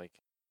don't know, like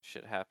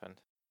shit happened.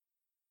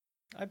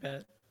 I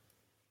bet.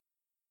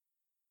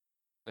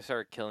 They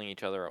started killing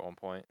each other at one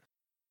point.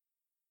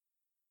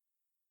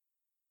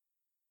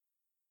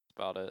 That's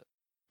about it.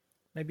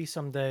 Maybe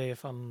someday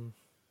if I'm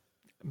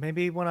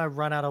maybe when I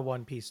run out of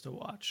One Piece to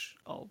watch,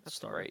 I'll That's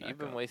start right. it You've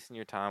back been up. wasting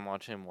your time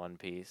watching One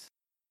Piece.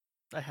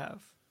 I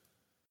have.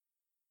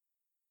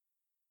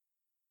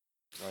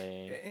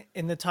 Lame.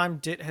 In the time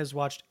Dit has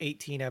watched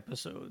 18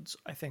 episodes,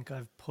 I think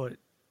I've put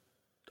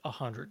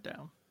 100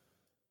 down.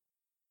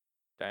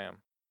 Damn.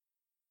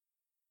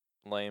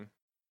 Lame.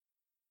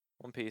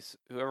 One Piece.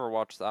 Whoever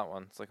watched that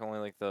one, it's like only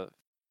like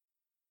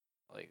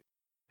like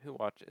who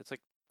watched it? It's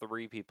like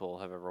 3 people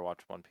have ever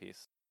watched One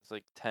Piece. It's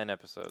like 10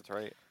 episodes,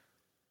 right?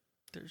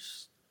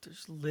 There's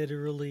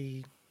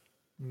literally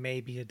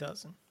maybe a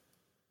dozen.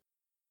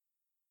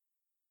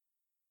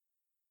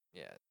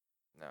 Yeah.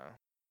 No.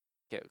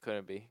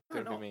 Couldn't be. I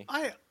don't Couldn't be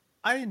know. me.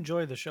 I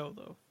enjoy the show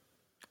though,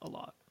 a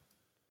lot.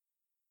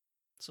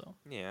 So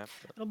Yeah.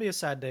 it'll be a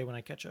sad day when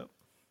I catch up.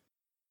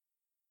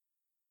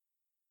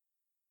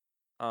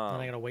 Then I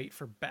Um, gotta wait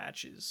for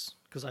batches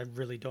because I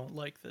really don't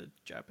like the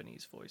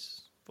Japanese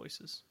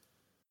voices.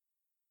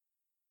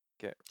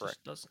 get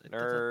wrecked, Just doesn't it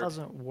nerd.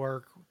 doesn't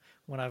work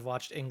when I've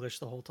watched English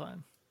the whole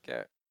time.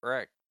 Get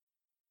wrecked,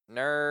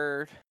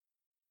 nerd.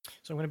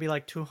 So I'm gonna be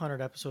like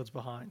 200 episodes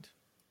behind.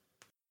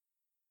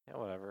 Yeah,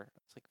 whatever.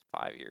 It's like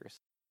 5 years.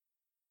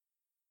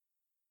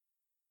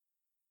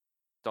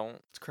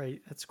 Don't. It's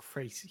crazy. That's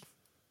crazy,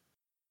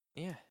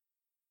 Yeah.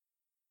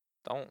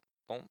 Don't.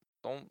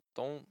 Don't.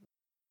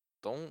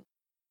 Don't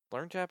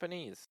learn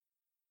Japanese.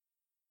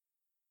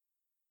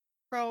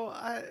 bro.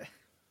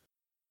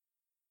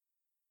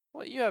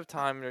 Well, you have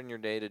time in your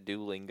day to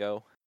do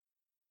lingo.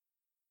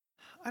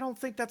 I don't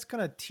think that's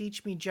gonna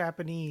teach me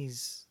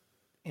Japanese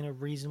in a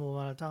reasonable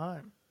amount of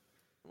time.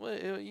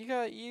 Well, you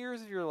got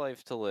years of your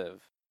life to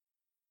live.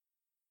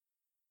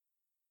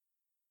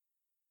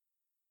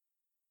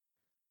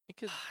 You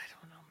could. I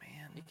don't know,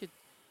 man. You could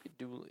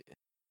do.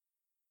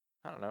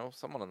 I don't know.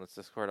 Someone on this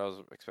Discord, I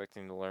was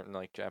expecting to learn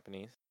like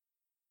Japanese.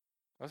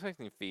 I was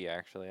expecting Fee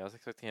actually. I was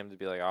expecting him to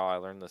be like, "Oh, I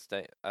learned this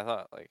day." I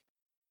thought like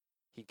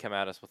he'd come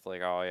at us with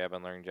like, "Oh yeah, I've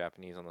been learning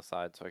Japanese on the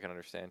side so I can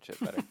understand shit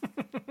better."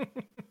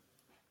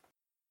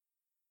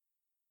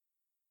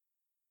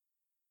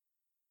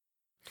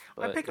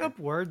 I But pick up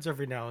words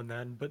every now and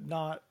then, but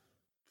not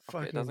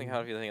okay, it doesn't count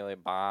fucking if you think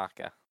like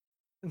baka.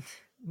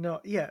 no.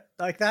 Yeah,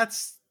 like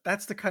that's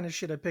the kind of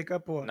shit I pick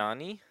up on.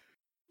 Nani?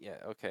 Yeah,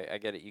 okay, I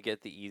get it. You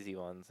get the easy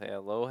ones. Yeah,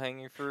 low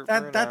hanging fruit, That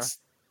Bruno. that's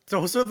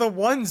those are the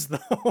ones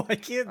though. I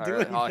can't All do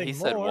right. Oh, he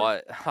anything said more.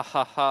 what? Ha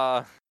ha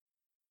ha.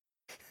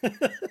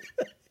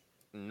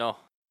 No.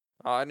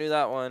 Oh, I knew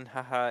that one.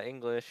 Haha,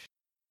 English.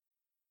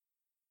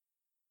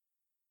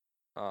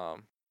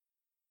 Um,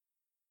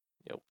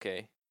 yeah,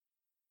 okay.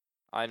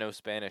 I know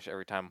Spanish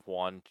every time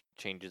Juan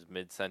changes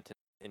mid sentence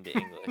into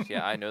English.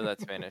 Yeah, I know that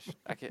Spanish.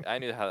 I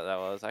knew how that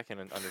was. I can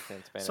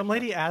understand Some Spanish now.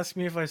 lady asked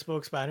me if I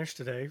spoke Spanish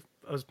today.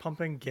 I was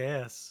pumping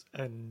gas,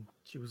 and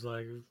she was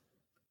like,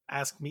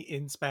 "Ask me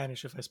in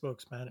Spanish if I spoke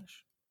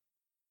Spanish."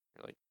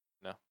 You're like,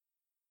 no.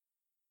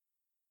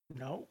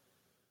 No,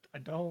 I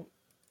don't.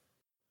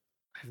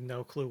 I have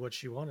no clue what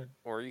she wanted.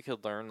 Or you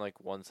could learn like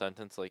one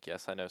sentence, like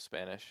yes, I know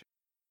Spanish.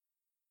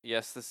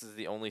 Yes, this is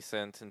the only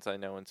sentence I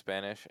know in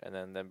Spanish, and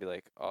then be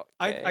like,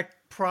 I okay,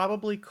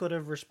 probably could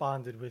have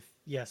responded with,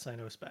 "Yes, I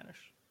know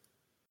Spanish."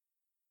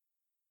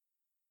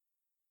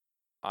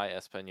 I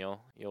español,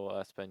 yo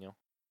español,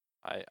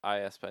 I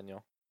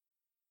español.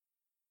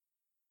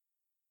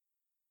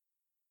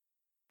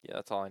 Yeah,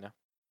 that's all I know.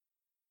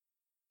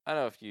 I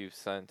know a few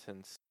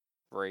sentence,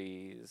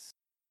 phrase,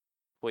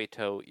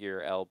 pueto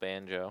ir el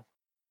banjo.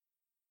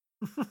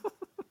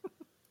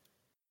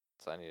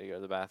 So I need to go to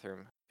the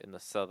bathroom in the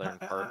southern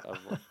part of.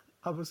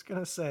 I was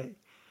gonna say,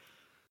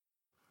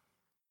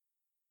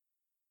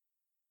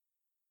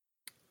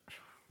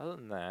 Other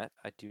than that,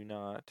 I do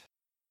not.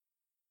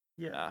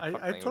 yeah, Nah,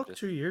 fuck I took languages.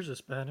 2 years of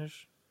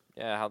Spanish.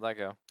 Yeah, how'd that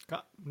go?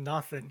 Got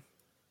nothing.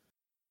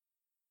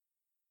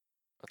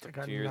 I I took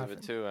got 2 years of it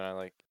nothing. too, and I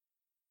like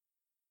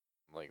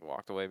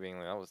walked away being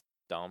like that was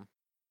dumb.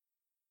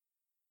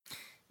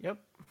 Yep.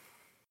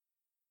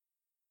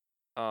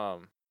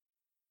 Um.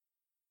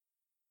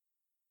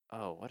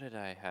 Oh, what did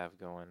I have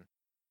going?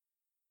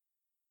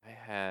 I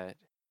had.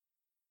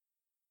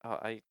 Oh,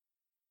 I.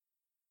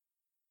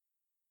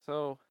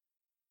 So.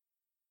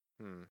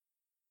 Hmm.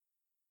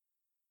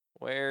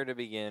 Where to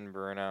begin,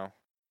 Bruno?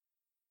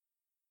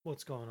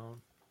 What's going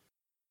on?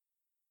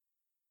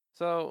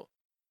 So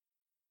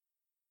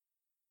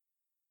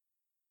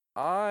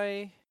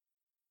I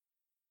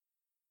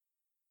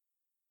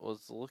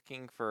was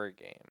looking for a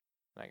game,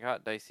 and I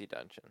got Dicey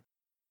Dungeon,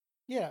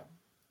 Yeah.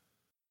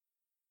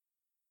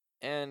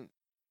 and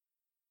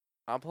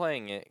I'm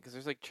playing it because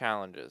there's like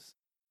challenges,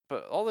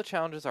 but all the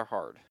challenges are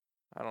hard.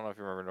 I don't know if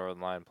you remember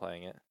Northern Lion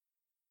playing it.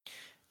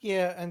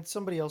 Yeah, and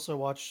somebody else I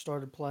watched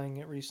started playing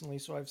it recently,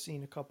 so I've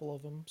seen a couple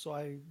of them, so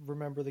I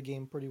remember the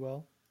game pretty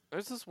well.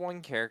 There's this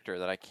one character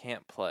that I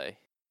can't play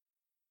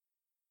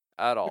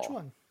at Which all.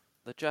 one?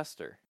 The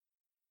Jester.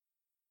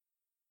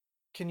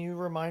 Can you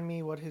remind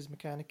me what his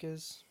mechanic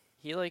is?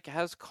 He like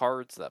has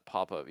cards that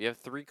pop up. You have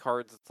 3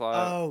 cards that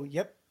slide. Oh,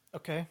 yep.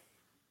 Okay.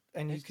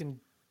 And you It's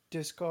can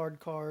discard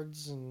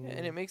cards and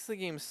it and makes the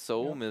game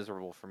so yep.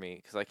 miserable for me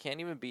because I can't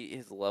even beat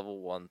his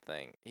level 1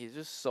 thing. He's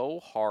just so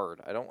hard.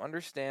 I don't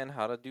understand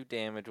how to do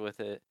damage with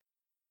it.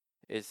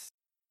 It's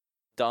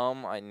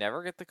dumb. I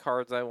never get the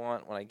cards I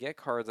want. When I get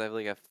cards, I have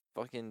like a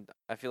fucking.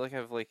 I feel like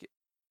I've like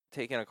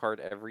taken a card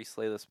every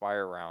Slay the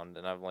Spire round,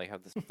 and I've like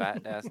have this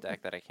fat ass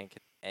deck that I can't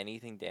get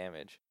anything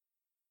damage.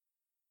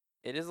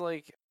 It is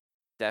like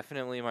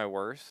definitely my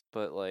worst,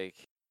 but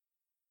like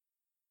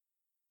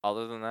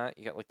other than that,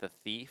 you got like the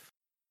Thief,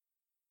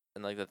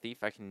 and like the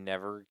Thief, I can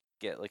never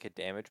get like a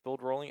damage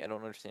build rolling. I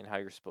don't understand how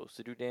you're supposed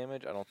to do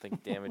damage. I don't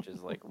think damage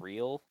is like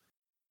real.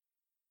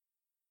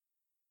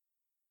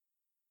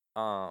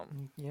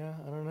 Yeah,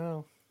 I don't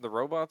know. The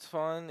robot's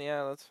fun.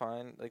 Yeah, that's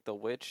fine. Like the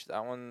witch,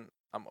 that one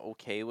I'm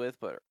okay with,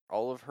 but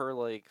all of her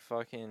like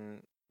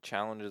fucking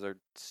challenges are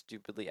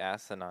stupidly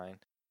asinine.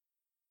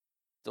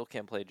 Still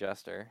can't play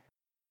Jester.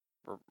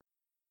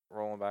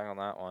 rolling back on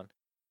that one.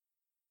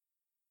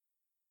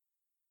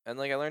 And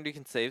like I learned you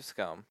can save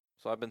scum,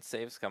 so I've been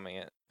save scumming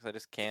it because I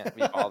just can't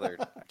be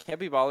bothered. I can't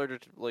be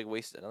bothered to like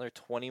waste another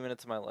 20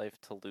 minutes of my life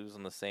to lose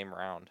in the same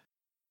round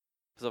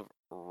because of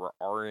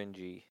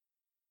RNG.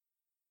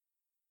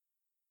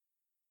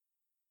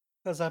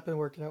 How's that been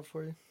working out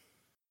for you?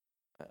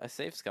 I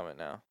save scum it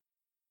now.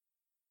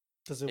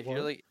 Does it If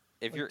you're work? like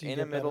if Like, you're do you in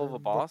the get middle better? of a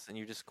boss and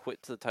you just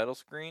quit to the title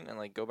screen and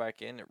like go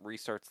back in, it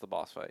restarts the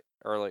boss fight.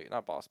 Or like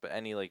not boss, but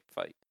any like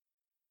fight.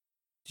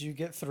 Do you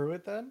get through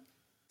it then?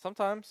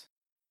 Sometimes.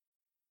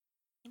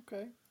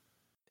 Okay.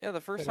 Yeah,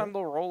 the first Fair. time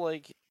they'll roll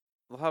like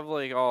they'll have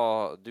like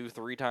oh do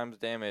 3 times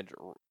damage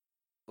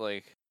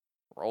like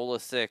roll a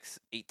 6,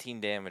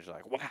 18 damage,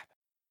 like whap.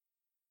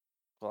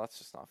 Well, that's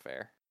just not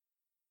fair.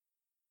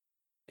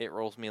 It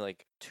rolls me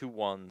like 2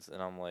 ones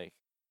and I'm like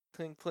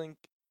clink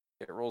clink.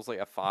 It rolls like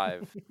a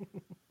 5,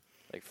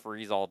 like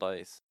freeze all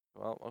dice.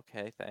 Well,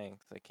 okay,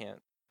 thanks. I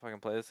can't fucking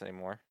play this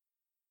anymore.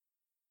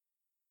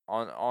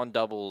 On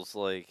doubles,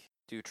 like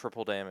do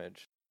triple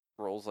damage,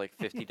 rolls like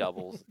 50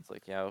 doubles. It's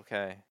like, yeah,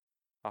 okay,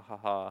 ha ha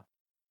ha.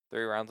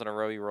 3 rounds in a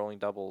row, you rolling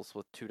doubles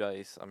with 2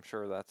 dice. I'm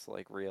sure that's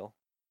like real.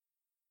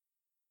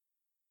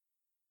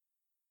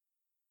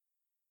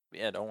 But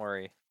yeah, don't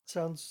worry.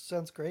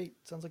 Sounds great.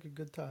 Sounds like a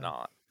good time.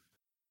 Not.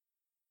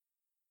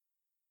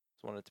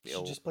 Just want it to You be should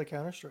old. just play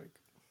Counter-Strike.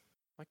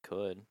 I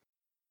could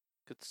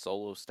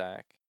solo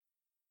stack,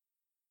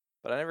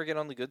 but I never get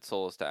on the good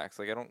solo stacks.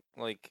 Like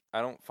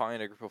I don't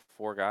find a group of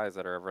 4 guys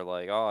that are ever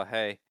like, oh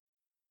hey,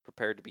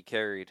 prepared to be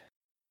carried.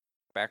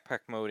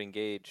 Backpack mode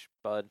engage,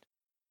 bud.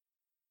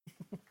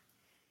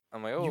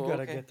 I'm like, You oh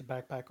gotta okay. get the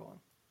backpack on.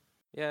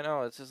 Yeah,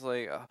 no, it's just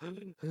like,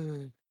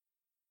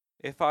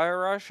 if I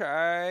rush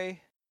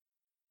A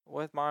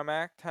with my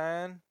Mac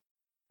 10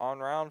 on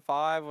round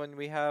 5 when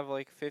we have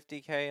like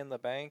 50k in the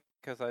bank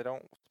because I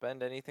don't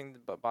spend anything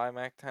but buy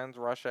Mac 10s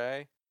rush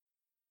A,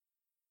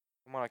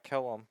 I'm gonna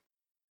kill him.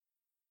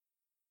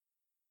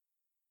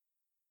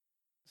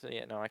 So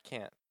yeah, no, I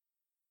can't.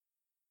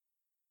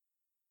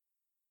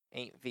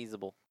 Ain't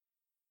feasible.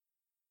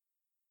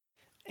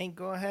 Ain't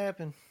gonna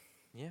happen.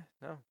 Yeah,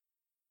 no.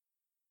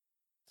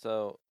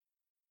 So,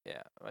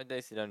 yeah, my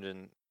Dicey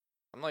Dungeon,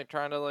 I'm like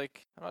trying to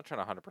like, I'm not trying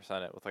to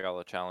 100% it with like all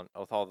the challenge,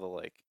 with all the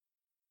like,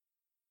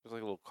 there's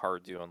like little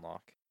cards you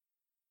unlock.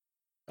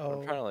 But I'm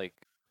trying Oh, to like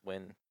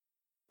win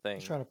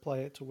just things. trying to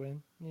play it to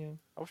win. Yeah,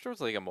 I wish there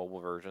was like a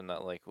mobile version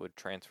that like would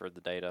transfer the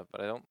data,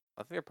 but I don't.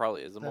 I think there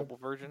probably is a that mobile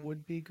version,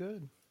 would be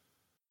good.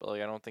 but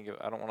like I don't think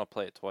I don't want to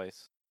play it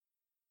twice.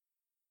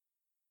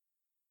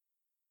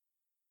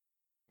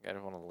 I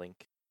don't want to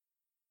link.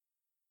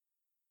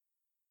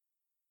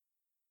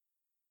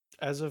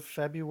 As of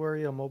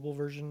February, a mobile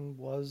version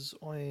was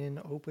in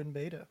open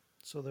beta,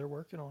 so they're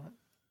working on it.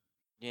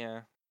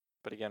 Yeah,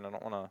 but again, I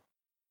don't want to.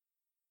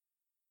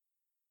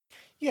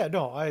 Yeah,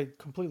 no, I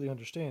completely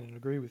understand and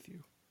agree with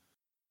you.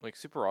 Like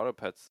Super Auto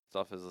Pets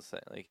stuff is the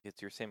same. Like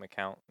it's your same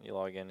account. You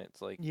log in.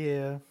 It's like,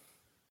 Yeah,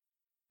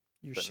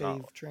 your but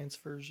not. save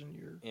transfers and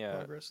your Yeah,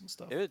 progress and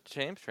stuff. if it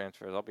change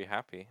transfers, I'll be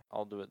happy.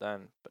 I'll do it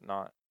then, but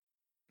not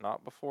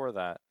before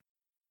that.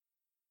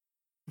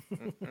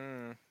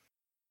 Mm-mm.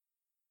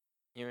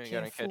 You ain't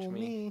Can't gonna catch fool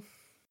me. me.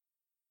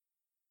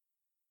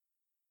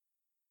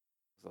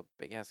 It's a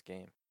big ass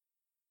game.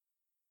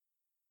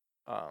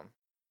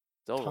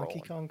 Still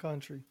Donkey rolling. Kong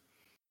Country.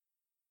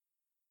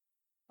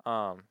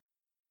 Um,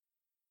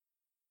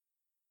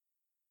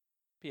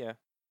 but yeah.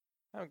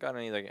 I haven't gotten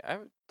any like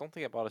don't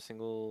think I bought a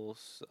single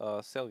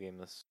sale game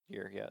this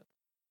year yet.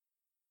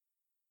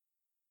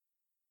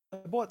 I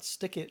bought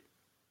Stick It.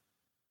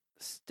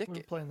 Stick We were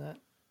it, playing that.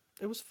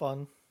 It was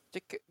fun.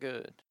 stick it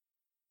good.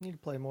 Need to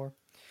play more.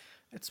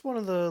 It's one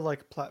of the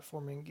like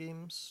platforming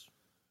games,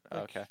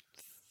 like Okay.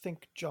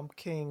 think Jump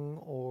King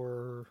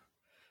or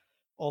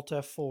Alt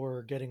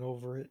F4. Getting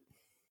over it.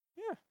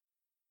 Yeah.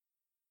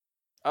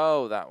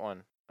 Oh, that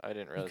one. I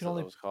didn't You realize can that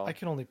only was I called.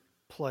 can only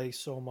play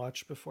so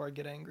much before I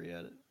get angry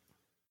at it.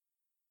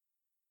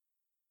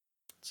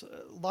 It's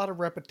a lot of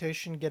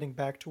repetition, getting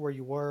back to where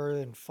you were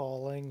and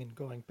falling and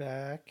going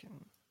back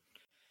and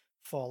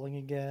falling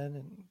again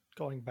and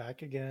going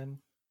back again.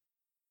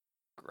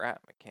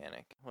 Grat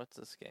mechanic. What's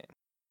this game?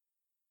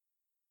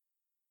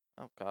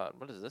 Oh God,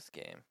 what is this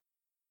game?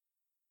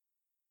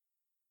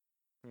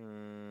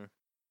 Hmm.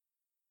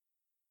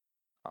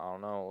 I don't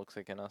know. It looks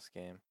like an us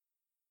game.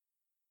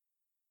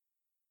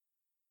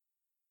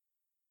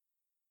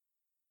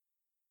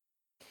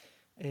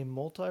 A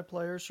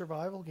multiplayer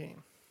survival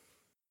game.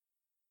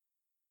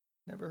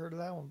 Never heard of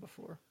that one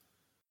before.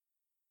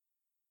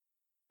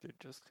 Did it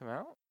just come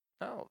out?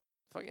 No,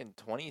 fucking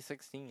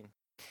 2016.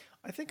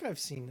 I think I've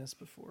seen this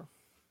before.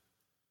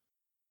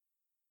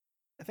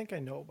 I think I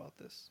know about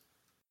this.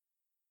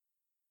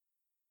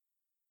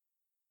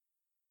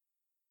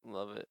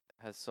 Love it.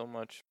 Has so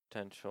much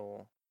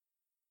potential.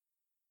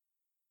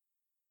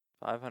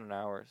 500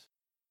 hours.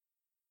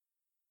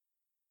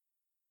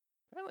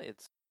 Apparently,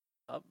 it's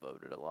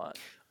upvoted a lot.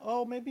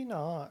 Oh, maybe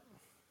not.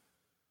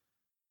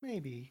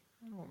 Maybe.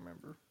 I don't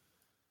remember.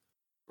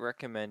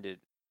 Recommended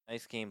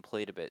Nice game,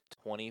 played a bit.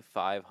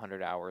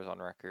 2,500 hours on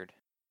record.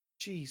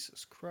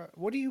 Jesus Christ!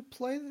 What do you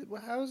play?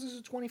 How is this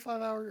a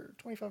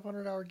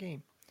 2,500 hour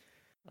game?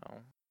 Oh.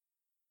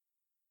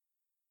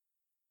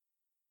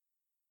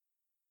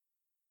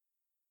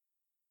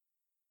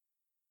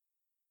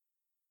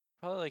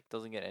 Probably like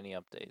doesn't get any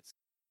updates.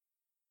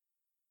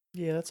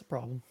 Yeah, that's a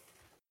problem.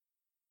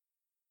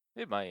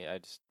 It might. I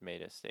just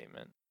made a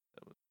statement.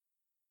 That was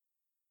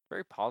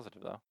very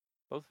positive though.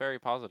 Both very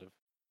positive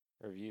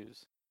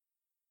reviews.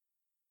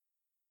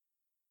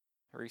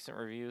 Recent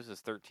reviews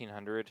is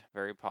 1,300.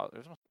 Very positive.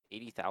 There's almost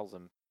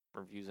 80,000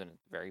 reviews and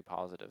it's very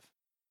positive.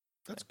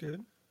 That's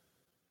good.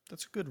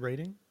 That's a good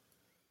rating.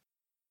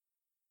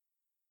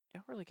 You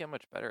don't really get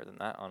much better than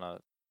that on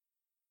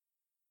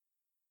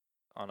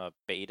a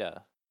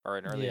beta or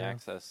an early Yeah,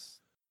 access.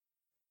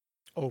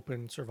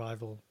 open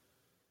survival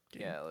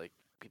game. Yeah, like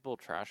people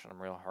trash on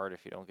them real hard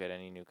if you don't get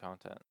any new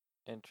content.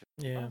 Interesting.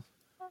 Yeah.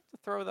 I'll have to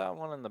throw that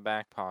one in the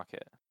back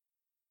pocket.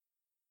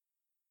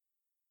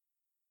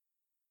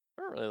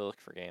 I don't really look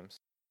for games.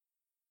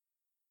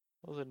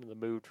 I wasn't in the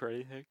mood for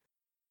anything.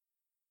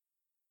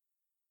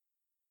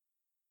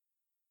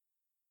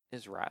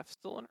 Is Wrath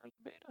still in early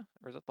beta?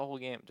 Or is that the whole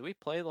game? Do we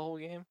play the whole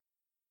game?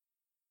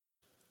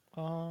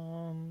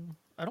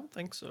 I don't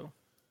think so.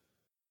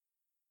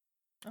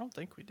 I don't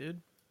think we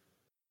did.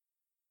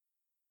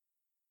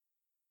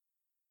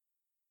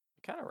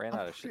 We kind of ran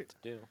out of shit to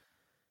do.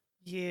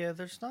 Yeah,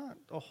 there's not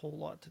a whole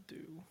lot to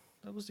do.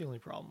 That was the only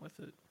problem with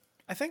it.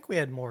 I think we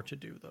had more to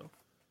do, though.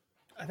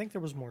 I think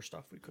there was more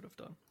stuff we could have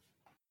done.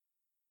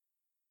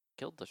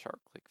 Killed the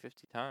shark like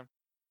 50 times.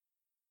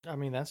 I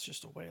mean, that's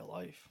just a way of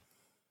life.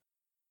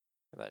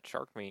 That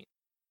shark meat.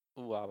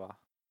 Ooh, ah, bah.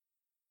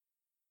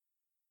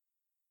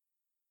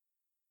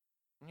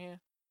 Yeah.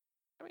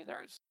 I mean,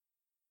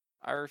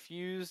 I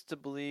refuse to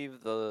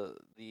believe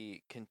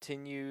the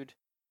continued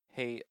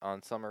hate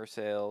on summer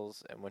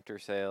sales and winter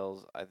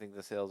sales. I think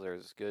the sales are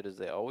as good as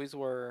they always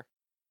were.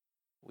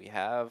 We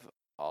have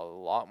a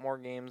lot more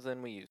games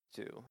than we used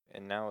to,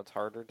 and now it's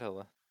harder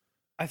to.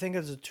 I think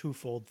it's a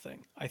twofold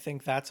thing. I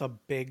think that's a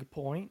big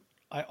point.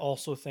 I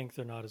also think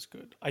they're not as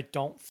good. I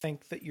don't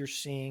think that you're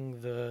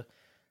seeing the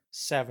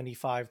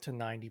 75 to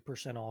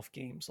 90% off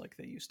games like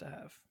they used to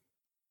have.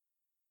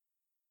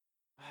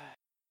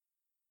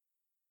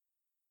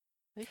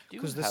 They do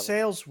Because the have.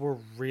 sales were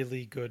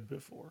really good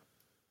before.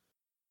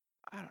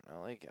 I don't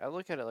know. Like I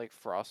look at it like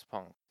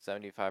Frostpunk,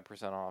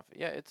 75% off.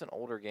 Yeah, it's an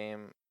older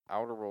game.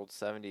 Outer Worlds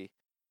 70.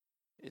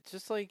 It's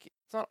just like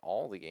it's not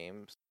all the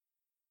games,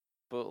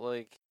 but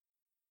like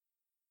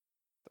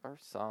there are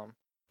some.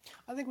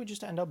 I think we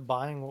just end up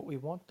buying what we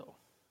want, though.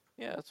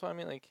 Yeah, that's what I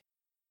mean. Like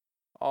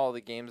all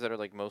the games that are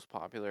like most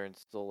popular and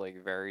still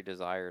like very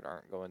desired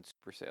aren't going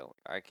super sale.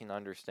 I can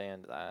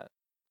understand that.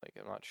 Like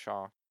I'm not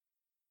shocked.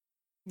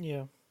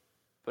 Yeah.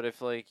 But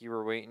if like you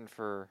were waiting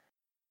for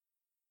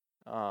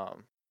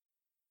um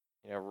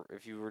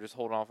if you were just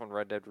holding off on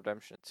Red Dead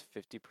Redemption, it's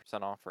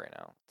 50% off right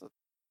now. That's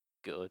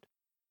good.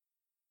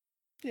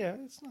 Yeah,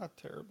 it's not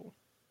terrible.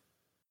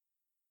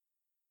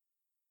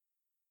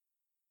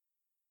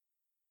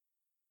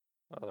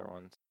 Other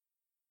ones.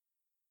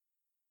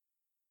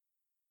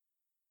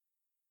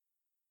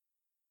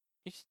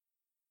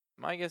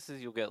 My guess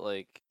is you'll get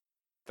like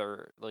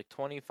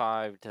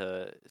 25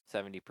 to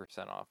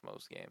 70% off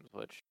most games,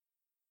 which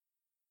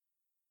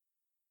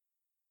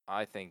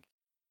I think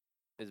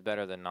is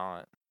better than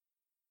not.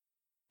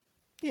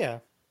 Yeah,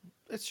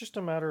 it's just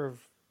a matter of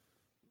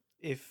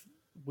if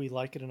we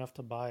like it enough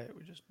to buy it,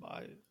 we just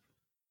buy it.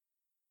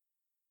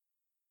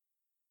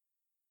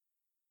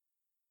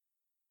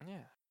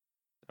 Yeah.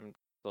 I'm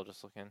still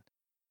just looking.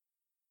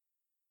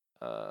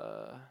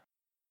 Uh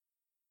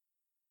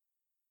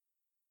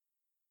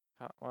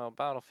well,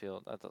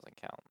 Battlefield, that doesn't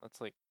count.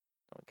 That's like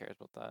no one cares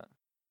about that.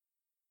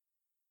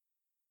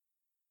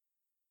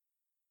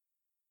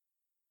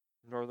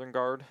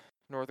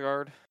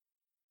 Northgard.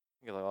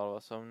 I think a lot of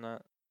us own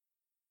that.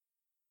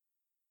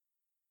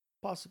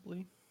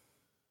 Possibly.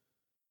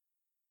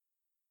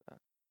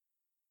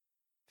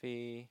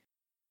 Fee,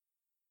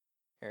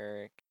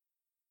 Eric,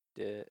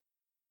 Dit,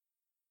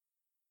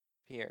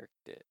 Eric,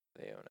 Dit.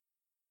 They own it.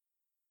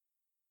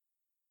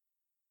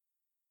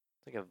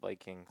 It's like a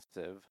Viking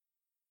Civ.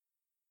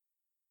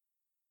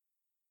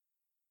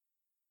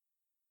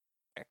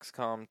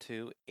 XCOM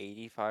 2,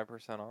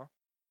 85% off.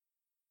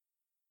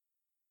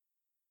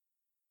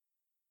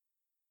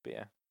 But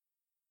yeah.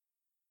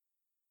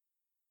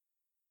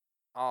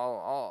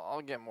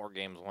 I'll get more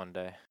games one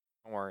day.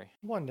 Don't worry.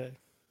 One day.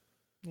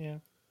 Yeah.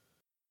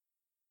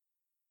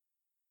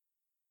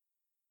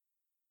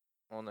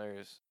 Well,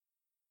 I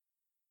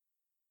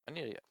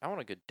want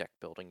a good deck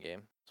building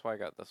game. That's why I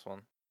got this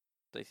one.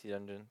 Dicey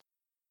Dungeons.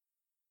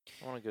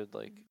 I want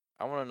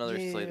another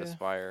Slay the Yeah.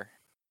 Spire.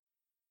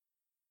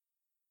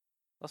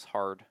 Less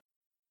hard.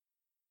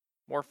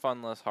 More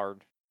fun, less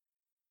hard.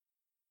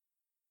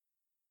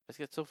 I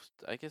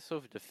get so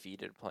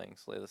defeated playing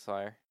Slay the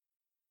Spire.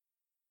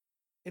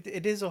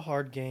 It is a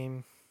hard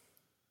game.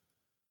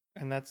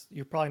 And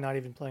you're probably not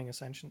even playing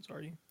Ascensions,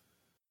 are you?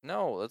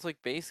 No, that's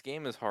like base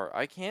game is hard.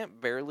 I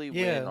can't barely win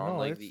Yeah, on no,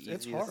 like the it's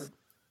easiest. hard.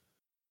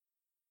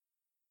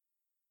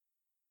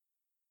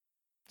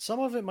 Some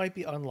of it might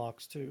be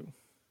unlocks too.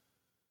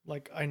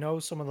 Like I know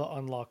some of the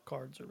unlock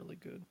cards are really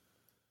good.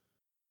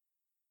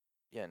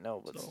 Yeah,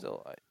 no, but So,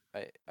 still,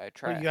 I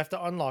but you trash. have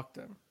to unlock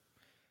them.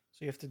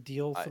 So you have to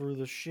deal I through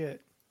the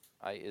shit.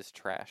 I is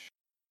trash.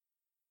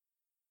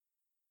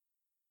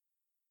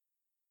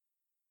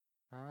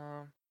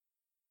 Um,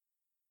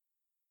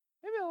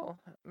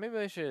 maybe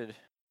I should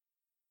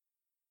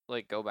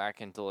like go back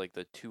into like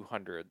the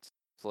 200s,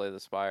 Slay the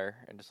Spire,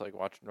 and just like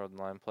watch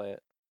Northernlion play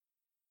it.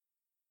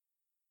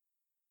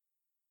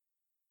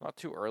 Not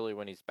too early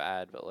when he's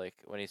bad, but like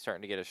when he's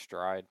starting to get a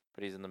stride,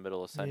 but he's in the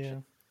middle of Ascension. Yeah.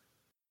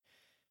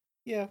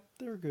 Yeah,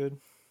 they're good.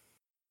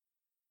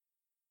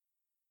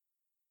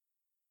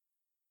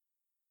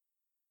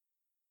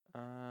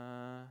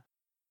 I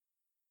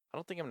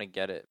don't think I'm gonna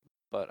get it,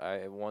 but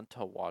I want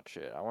to watch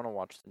it. I want to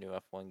watch the new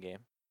F1 game.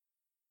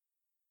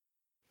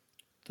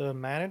 The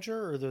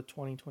manager or the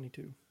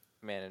 2022?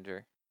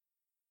 Manager.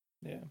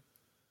 Yeah.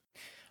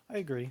 I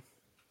agree.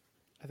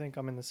 I think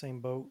I'm in the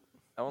same boat.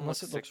 That one Unless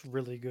looks it sick. looks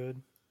really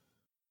good.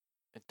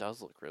 It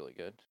does look really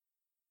good.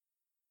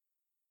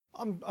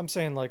 I'm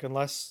saying like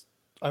unless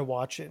I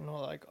watch it and I'm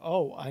like,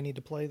 "Oh, I need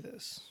to play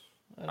this."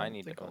 I I don't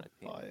need to think own I'll a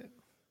team. buy it.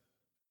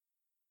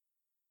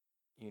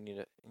 You need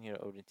to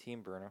own a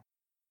team, Bruno.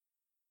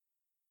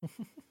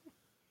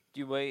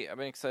 Do you wait? I've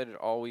been excited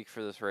all week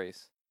for this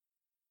race.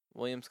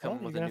 Williams Well,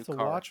 coming you're with a gonna new have to car.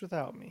 watch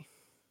without me.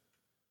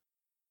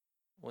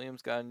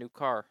 Williams got a new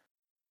car.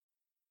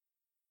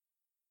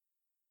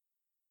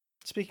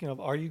 Speaking of,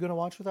 are you gonna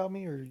watch without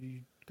me or are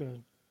you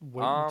gonna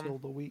wait Um, until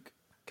the week?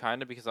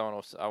 kind of because I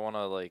want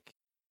to like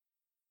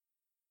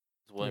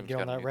You gonna Williams get on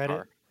got a that new Reddit?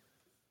 car.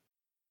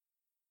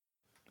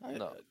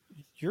 No,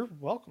 You're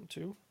welcome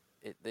to.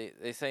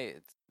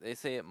 they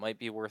say it might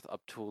be worth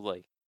up to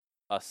like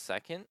a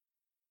second.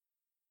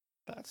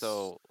 That's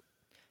So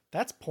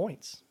that's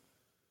points.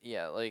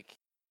 yeah, like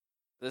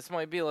this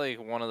might be like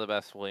one of the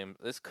best Williams.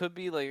 This could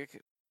be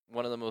like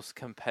one of the most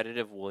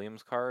competitive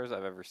Williams cars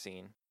I've ever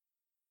seen.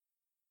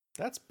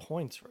 That's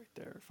points right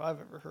there if I've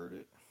ever heard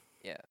it.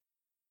 Yeah,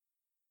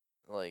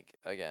 like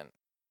again,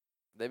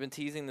 they've been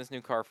teasing this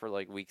new car for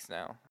like weeks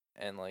now,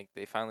 and like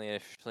they finally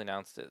officially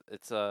announced it.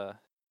 It's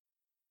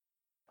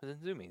was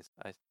it Zoomies?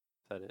 I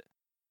said it.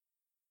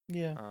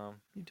 Yeah, Um,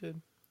 you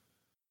did.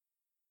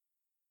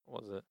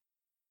 what was it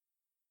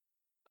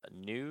a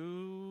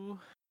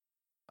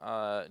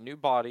new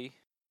body,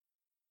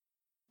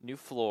 new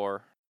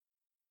floor,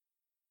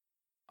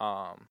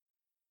 um,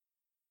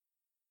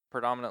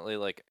 predominantly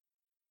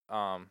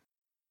um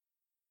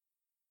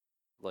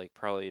like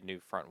probably a new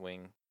front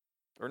wing,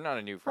 or not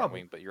a new front Probably.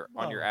 wing, but you're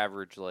on your Oh,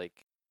 average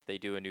like they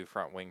do a new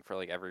front wing for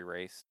like every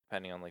race,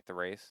 depending on like the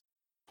race.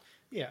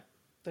 yeah.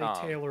 They Um,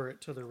 tailor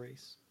it to the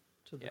race,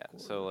 to the yeah,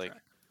 core of so the like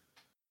track.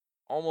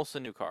 almost a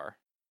new car.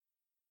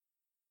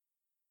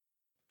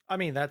 I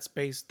mean, that's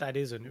base. That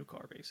is a new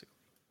car, basically.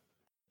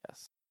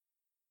 Yes,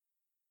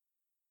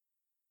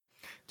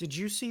 Did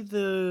you see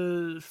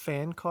the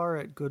fan car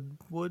at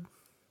Goodwood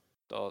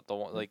the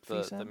one at like the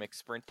FESAM?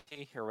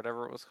 McSprinty or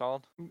whatever it was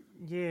called.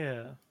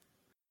 Yeah,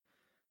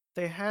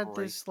 they had Great.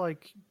 this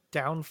like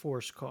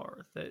downforce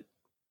car that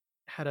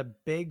had a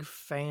big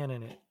fan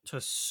in it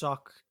to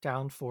suck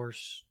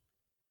downforce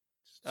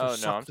to Oh no,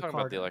 suck I'm the talking car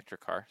about the down.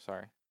 electric car.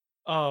 Sorry.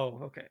 Oh,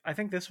 okay. I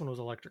think this one was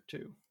electric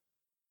too.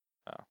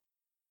 Oh,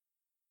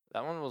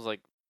 that one was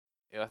like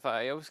yeah, I thought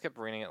I always kept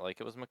reading it like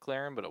it was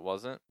McLaren, but it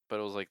wasn't. But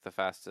it was like the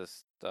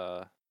fastest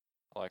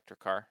electric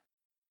car.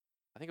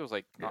 I think it was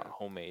like not Yeah.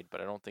 homemade,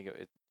 but I don't think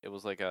it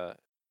was like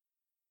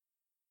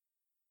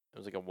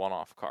a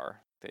one-off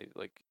car they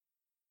like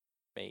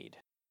made.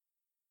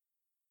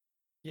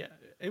 Yeah,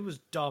 it was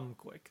dumb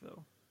quick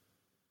though.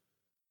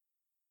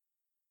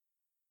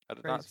 I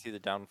did not Crazy. see the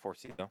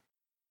downforce though.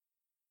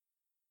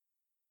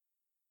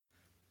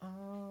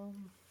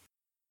 Um,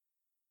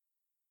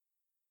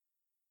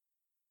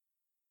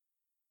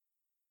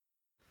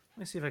 Let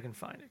me see if I can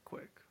find it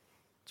quick.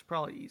 It's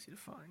probably easy to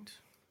find.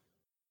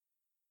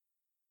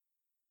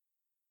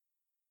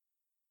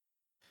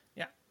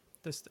 Yeah,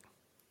 this thing.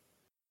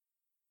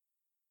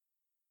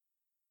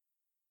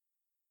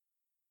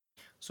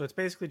 So it's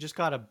basically just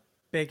got a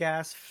big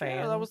ass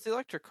Yeah, that fan. was the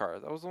electric car.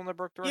 That was the one that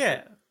broke the record.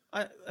 Yeah,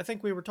 I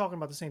think we were talking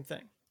about the same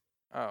thing.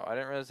 Oh, I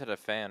didn't realize it had a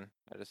fan.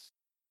 I just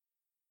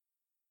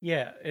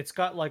Yeah, it's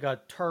got like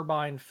a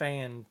turbine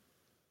fan,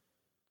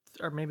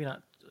 or maybe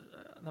not.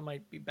 That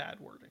might be bad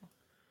wording.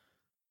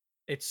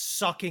 It's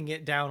sucking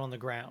it down on the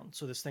ground,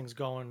 so this thing's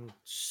going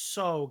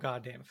so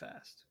goddamn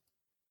fast.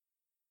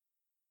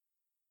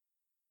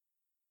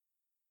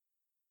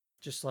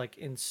 Just like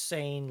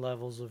insane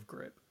levels of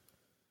grip.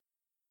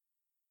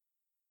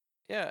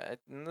 yeah.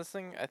 And this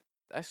thing,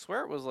 I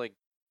swear it was like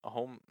a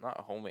not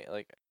a homemade.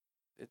 Like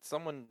it's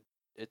someone.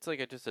 It's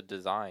like just a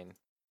design.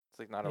 It's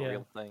like not a Yeah,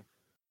 real thing.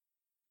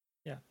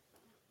 yeah.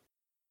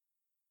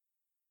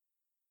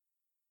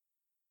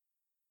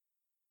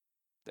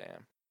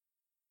 Damn,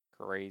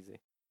 crazy.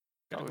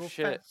 Gotta Oh go shit.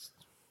 fast.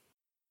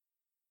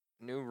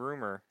 New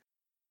rumor.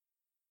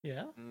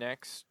 Yeah.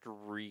 Next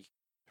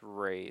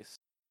race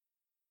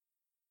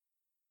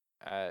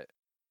at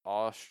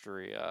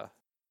Austria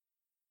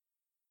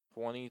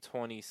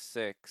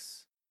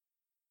 2026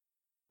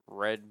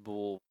 Red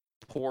Bull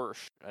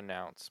Porsche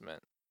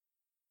announcement.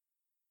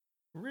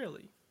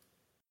 Really?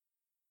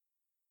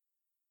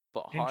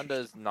 But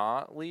Honda's Interesting.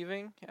 not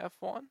leaving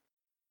F1.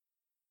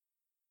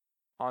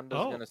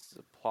 Honda's Oh, gonna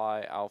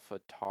supply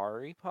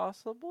AlphaTauri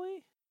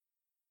possibly.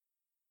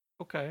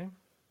 okay.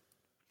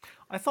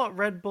 I thought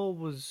Red Bull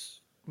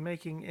was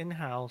making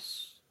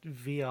in-house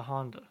via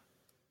Honda.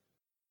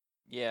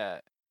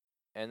 Yeah,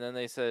 and then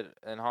they said,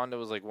 and Honda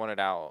was like wanted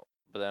out,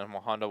 but then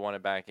Honda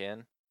wanted back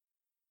in,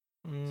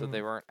 so they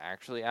Mm, weren't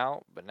actually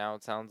out. But now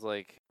it sounds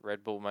like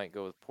Red Bull might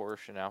go with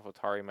Porsche and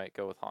AlphaTauri might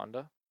go with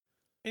Honda.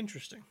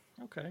 interesting.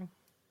 Okay.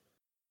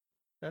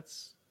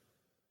 That's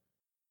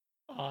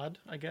odd,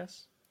 I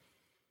guess.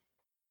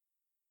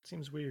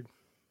 Seems weird.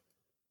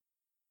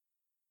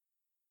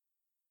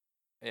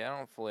 Yeah, I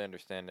don't fully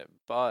understand it,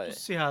 We'll but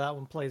see how that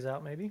one plays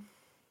out, maybe.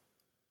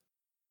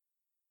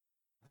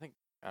 I think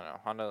I don't know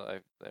Honda.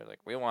 Like, they're like,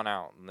 we want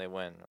out, and they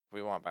win.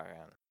 We want back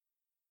in,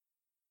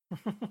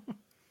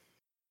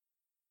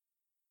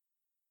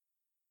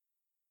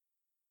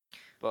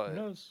 Who but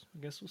knows?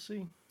 I guess we'll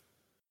see.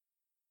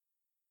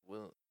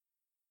 will.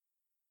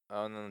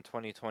 Oh, and then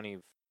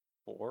 2024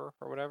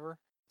 or whatever.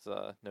 It's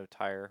no no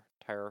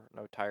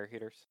tire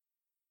heaters.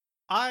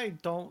 I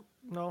don't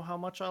know how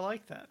much I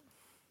like that.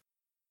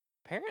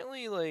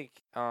 Apparently,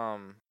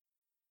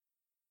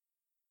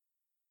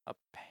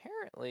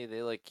 apparently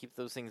they like keep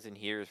those things in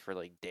heaters for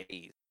like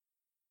days.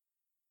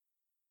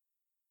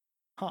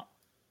 Huh.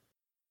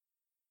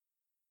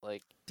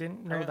 Like,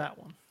 Didn't know apparently, that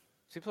one.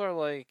 people are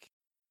like,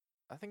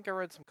 I think I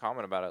read some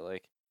comment about it,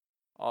 like,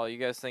 oh, you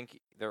guys think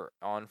they're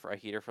on for a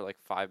heater for like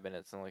 5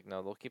 minutes, and like,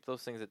 no, they'll keep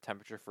those things at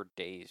temperature for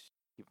days,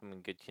 keep them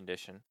in good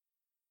condition.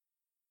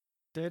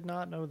 Did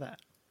not know that.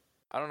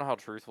 I don't know how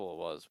truthful it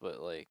was,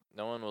 but like,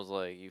 no one was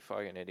like, you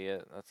fucking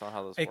idiot. That's not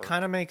how this It works.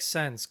 kind of makes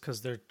sense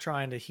because they're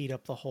trying to heat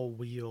up the whole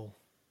wheel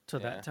to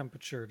that Yeah,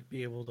 temperature to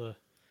be able to.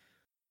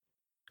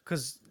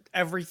 Because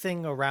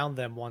everything around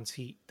them wants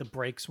heat. The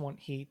brakes want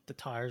heat, the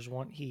tires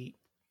want heat.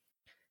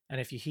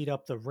 And if you heat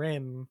up the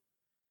rim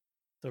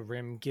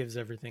gives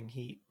everything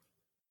heat.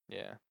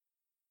 yeah.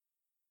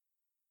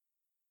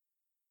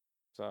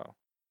 So,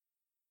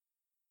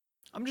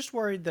 I'm just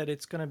worried that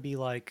it's going to be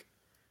like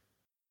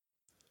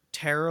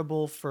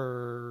terrible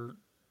for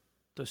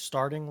the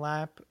starting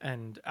lap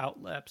and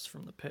out laps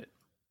from the pit.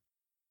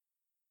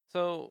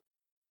 so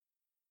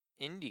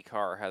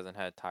IndyCar hasn't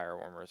had tire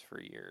warmers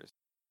for years,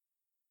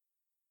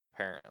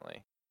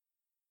 apparently.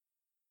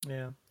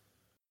 Yeah.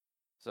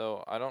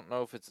 So I don't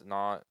know if it's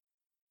not.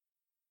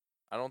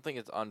 I don't think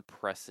it's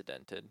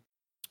unprecedented.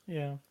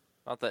 Yeah.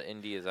 Not that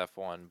Indy is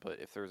F1, but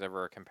if there's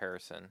ever a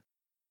comparison,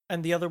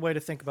 And the other way to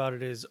think about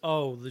it is,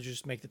 oh, they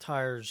just make the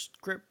tires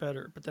grip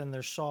better, but then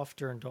they're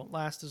softer and don't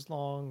last as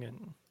long,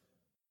 and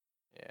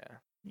yeah.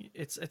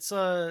 it's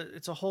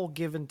a whole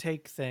give and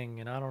take thing,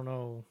 and I don't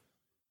know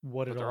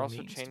what But it they're all also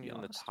means, to be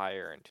changing the honest.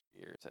 tire in 2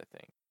 years, I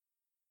think.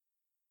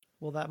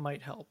 Well, that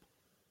might help.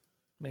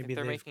 I think Maybe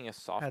they're they've making a had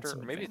softer,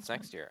 some or maybe it's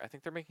advancement. next year. I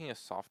think they're making a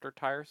softer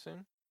tire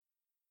soon.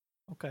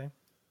 Okay.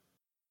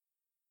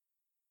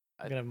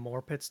 I, We're gonna have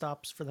more pit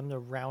stops for them to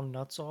round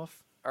nuts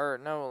off. or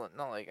no,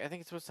 not like, I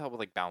think it's supposed to help with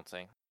like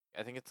bouncing.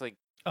 I think it's like,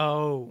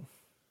 Oh,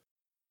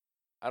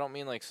 I don't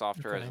mean like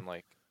softer as okay. in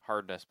like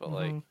hardness, but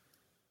Mm-hmm. like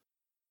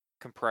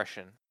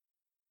compression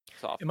It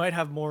softer. might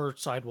have more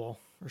sidewall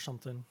or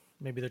something.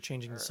 Maybe they're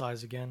changing the Or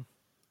size again.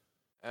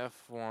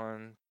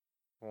 F1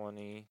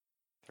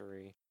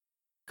 23.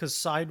 Because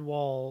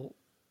sidewall,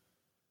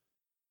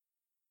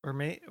 or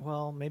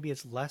maybe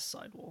it's less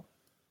sidewall.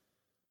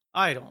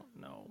 I don't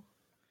know.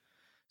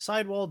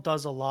 Sidewall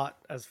does a lot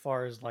as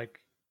far as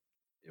like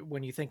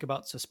when you think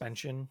about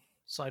suspension.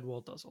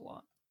 Sidewall does a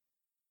lot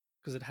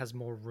because it has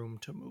more room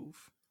to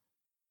move.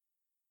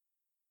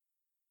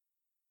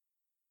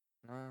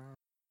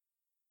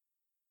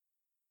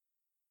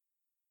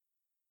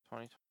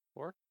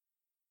 2024?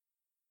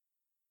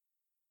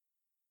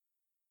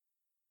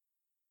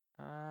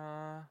 Uh,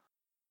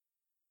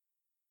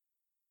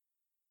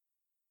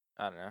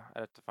 I don't know. I'd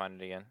have to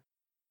find it again.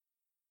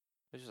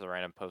 It's just a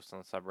random post on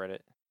the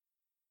subreddit.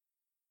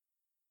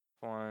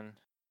 One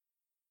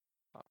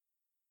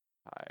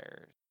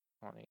tires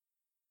 20.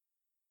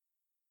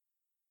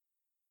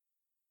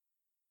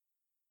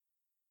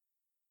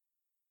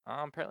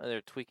 Apparently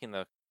they're tweaking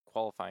the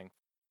qualifying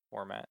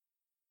format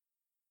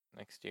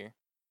next year.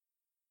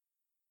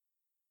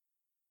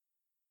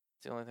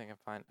 It's the only thing I can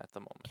find at the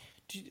moment.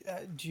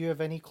 Do you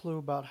have any clue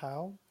about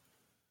how?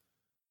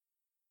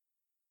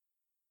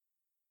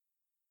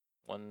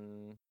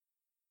 One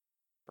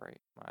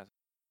bright miles.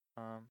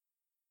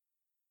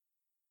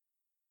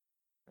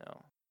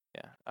 No.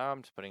 Yeah.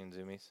 I'm just putting in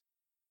zoomies.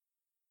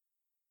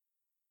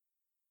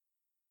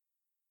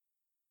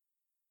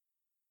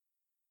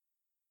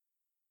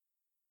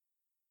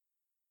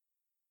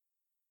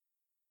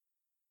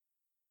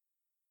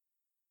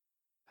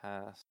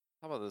 Pass.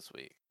 How about this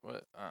week?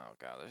 What? Oh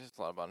god, there's just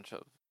a bunch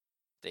of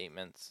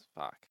statements.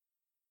 Fuck.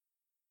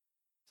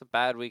 It's a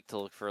bad week to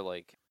look for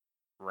like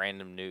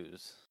random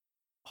news.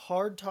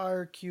 Hard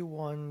tire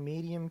Q1,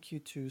 medium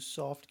Q2,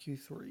 soft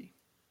Q3.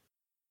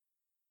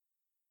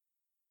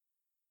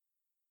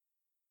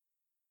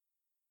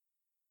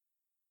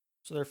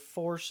 So they're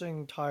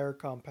forcing tire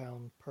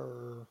compound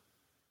per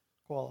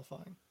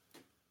qualifying.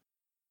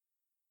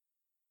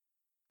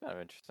 Kind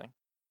of interesting.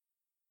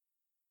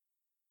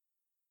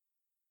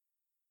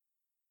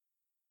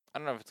 I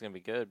don't know if it's gonna be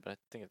good, but I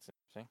think it's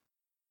interesting.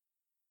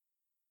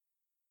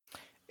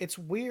 It's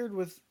weird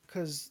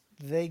because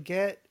they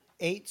get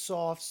 8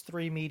 softs,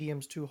 3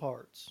 mediums, 2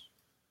 hards.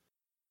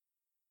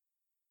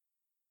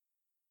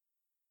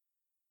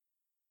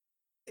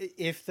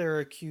 If they're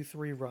a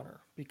Q3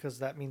 runner, because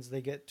that means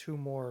they get 2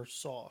 more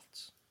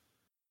softs.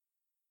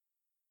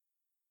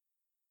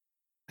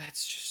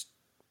 That's just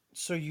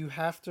so you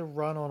have to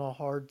run on a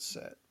hard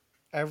set.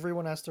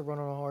 Everyone has to run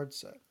on a hard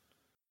set.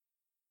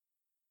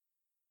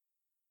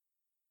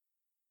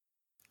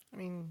 I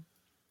mean,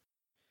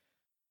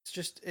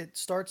 it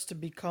starts to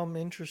become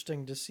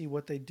interesting to see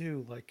what they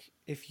do. Like,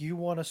 if you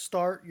want to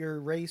start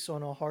your race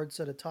on a hard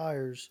set of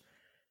tires,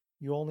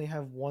 you only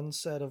have one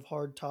set of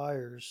hard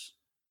tires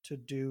to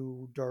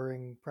do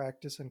during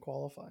practice and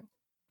qualifying.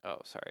 Oh,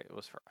 sorry, it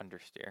was for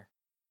understeer.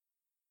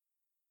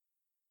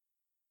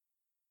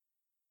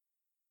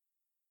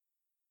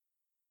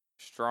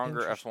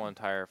 Stronger F1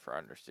 tire for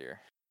understeer.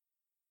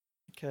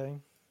 Okay.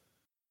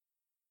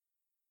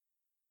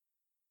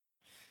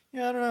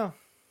 Yeah, I don't know.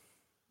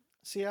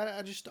 See,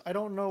 I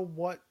don't know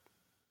what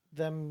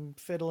them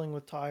fiddling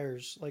with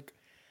tires. Like,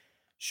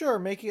 sure,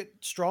 make it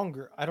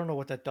stronger. I don't know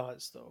what that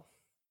does though.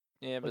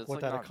 Yeah, but Like it's what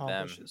like that not them.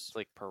 accomplishes. It's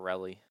like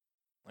Pirelli.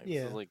 Like this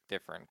is Yeah. like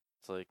different.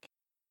 It's like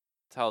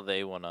it's how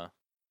they wanna.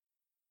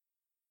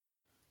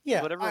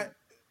 Yeah, Whatever.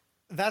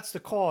 that's the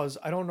cause.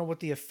 I don't know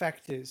what the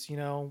effect is, you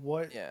know?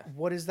 Yeah.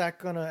 What is that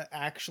gonna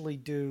actually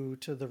do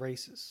to the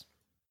races?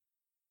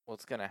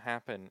 What's gonna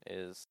happen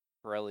is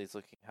Pirelli's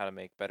looking how to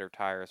make better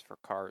tires for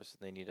cars.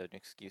 They need an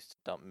excuse to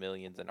dump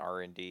millions in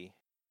R&D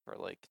for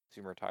like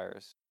consumer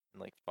tires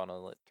and like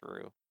funnel it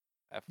through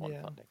F1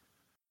 Yeah, funding.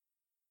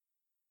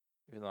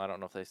 Even though I don't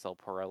know if they sell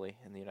Pirelli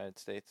in the United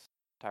States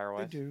tire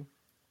they wise. do.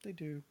 They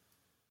do.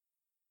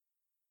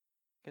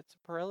 Get some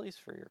Pirellis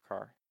for your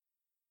car.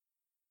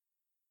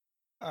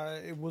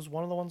 It was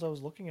one of the ones I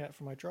was looking at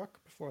for my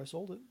truck before I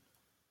sold it.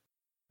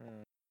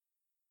 Hmm.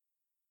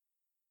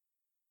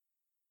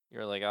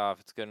 You're like, oh, if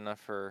it's good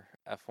enough for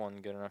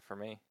F1, good enough for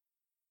me.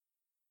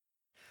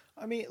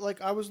 I mean,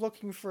 like I was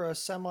looking for a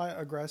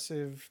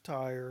semi-aggressive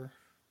tire,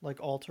 like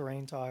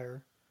all-terrain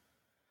tire.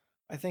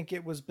 I think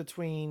it was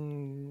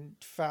between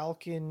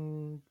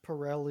Falcon,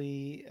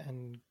 Pirelli,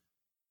 and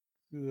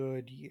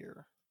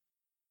Goodyear.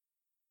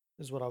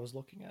 Is what I was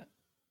looking at.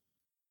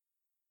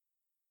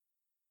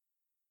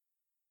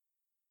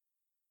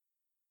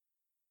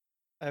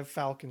 I have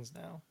Falcons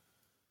now.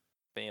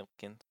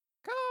 Falcon.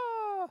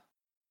 Caw!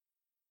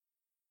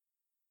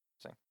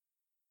 Sing.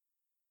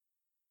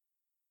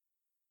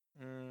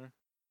 Mm.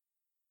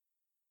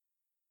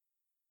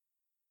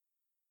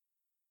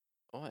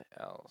 What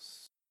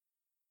else?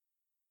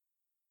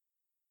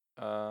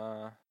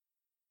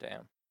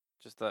 Damn.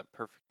 Just that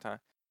perfect time.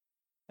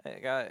 I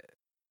got.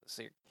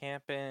 So you're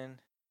camping.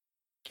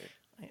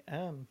 I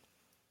am.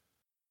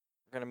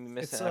 We're gonna be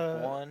missing It's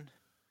F1.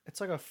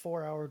 it's like a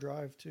 4-hour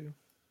drive too.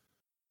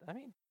 I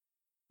mean,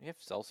 you have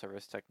cell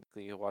service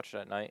technically. You watch it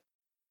at night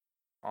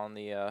on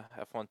the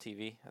F1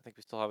 TV. I think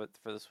we still have it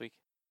for this week.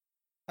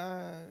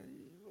 Uh,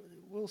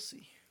 we'll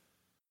see.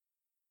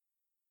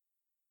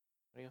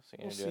 What else are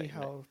you We'll gonna do see at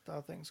night?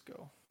 how things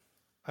go.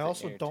 I Sitting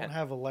also in your don't tent.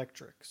 have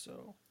electric,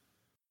 so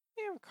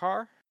You have a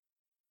car.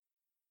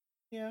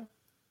 yeah.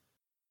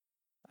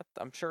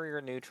 I'm sure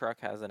your new truck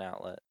has an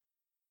outlet.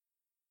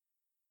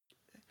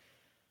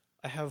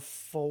 I have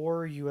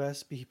 4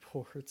 USB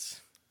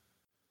ports,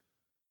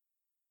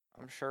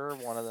 I'm sure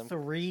one of them.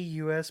 3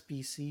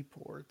 USB-C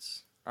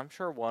ports, I'm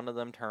sure one of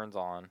them turns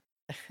on.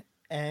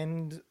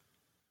 and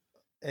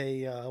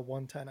a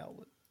 110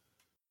 outlet.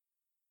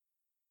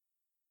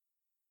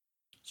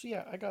 So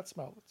yeah, I got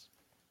some outlets.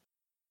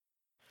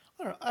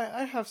 I don't know.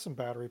 I have some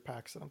battery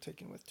packs that I'm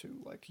taking with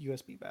too, like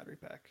USB battery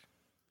pack.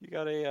 You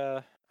got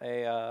a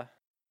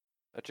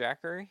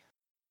Jackery?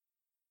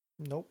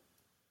 Nope.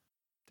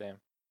 Damn.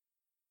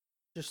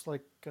 Just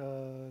like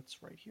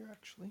it's right here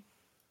actually.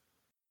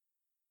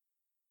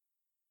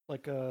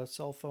 Like a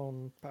cell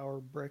phone power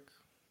brick.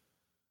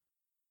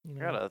 You I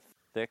got know. a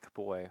thick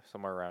boy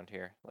somewhere around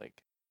here,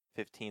 like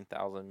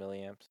 15,000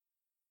 milliamps.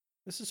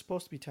 This is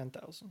supposed to be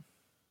 10,000.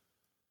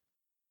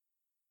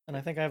 And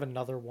I think I have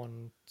another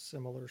one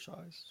similar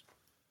size.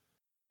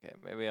 Okay,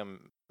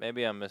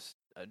 maybe I'm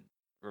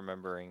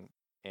remembering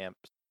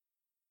amps.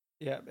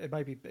 Yeah, it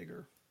might be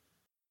bigger.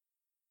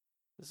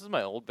 This is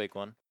my old big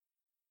one.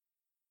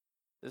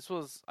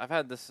 I've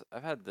had this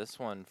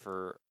one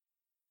for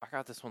I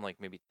got this one like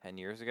maybe 10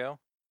 years ago.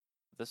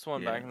 This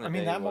one back in the I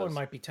mean day that one was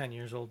might be 10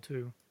 years old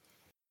too.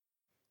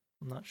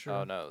 I'm not Oh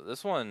sure. no,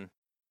 this one's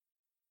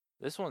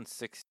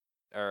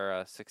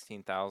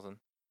 16,000.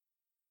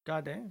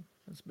 God damn,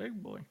 that's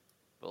big boy.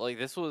 But like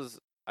this was,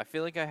 I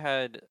feel like I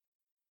had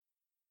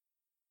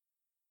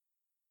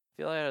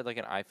like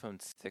an iPhone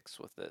 6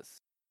 with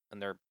this,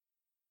 and they're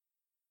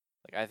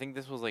like I think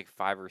this was like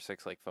 5 or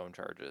 6 like phone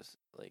charges.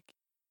 Like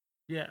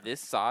Yeah,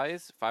 this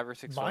size, 5 or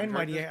 6 phone mine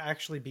might charges.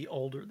 actually be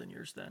older than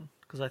yours then,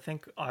 because I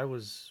think I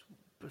was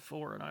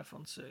before an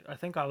iPhone 6. I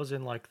think I was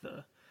in like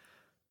the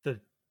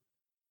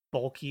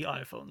bulky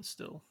iPhone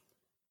still.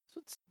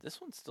 This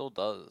one still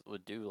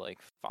would do like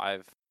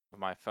 5 of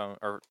my phone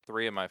or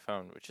 3 of my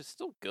phone, which is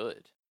still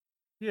good.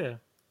 Yeah,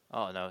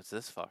 Oh no, it's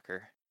this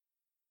fucker.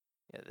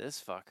 Yeah,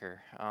 this fucker.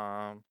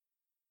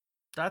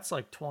 that's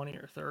like 20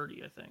 or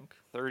 30, I think.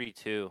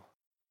 32.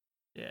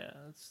 Yeah,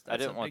 that's a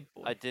big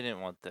I boy.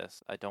 didn't want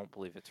this. I don't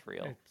believe it's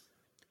real. It's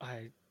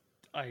I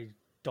I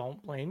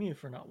don't blame you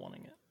for not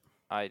wanting it.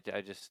 I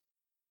just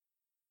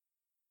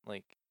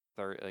like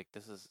like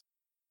this is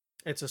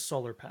It's a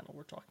solar panel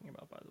we're talking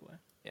about, by the way.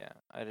 yeah,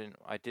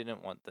 I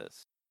didn't want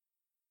this.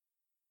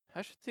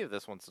 I should see if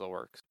this one still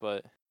works,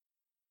 but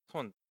this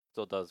one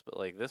still does, but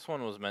like this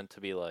one was meant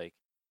to be like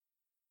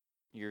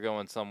you're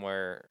going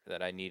somewhere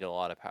that I need a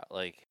lot of power.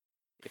 Like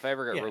if I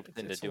ever got Yeah, roped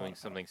into it's a lot doing of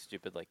power. something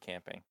stupid like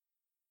camping.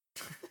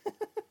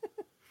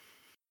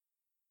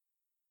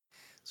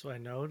 So I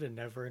know to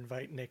never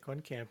invite Nick on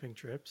camping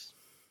trips.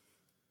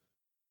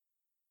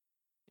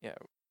 Yeah,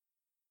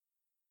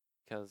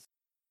 because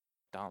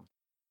dumb.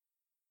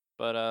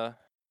 But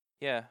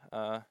yeah,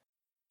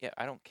 yeah,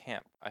 I don't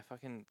camp. I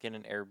fucking get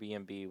an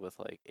Airbnb with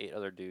like 8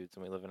 other dudes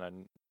and we live in a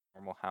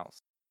normal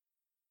house.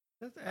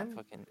 Not And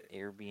fucking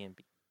Airbnb.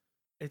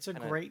 it's a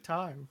And I great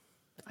time.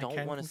 I don't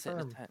can want to sit in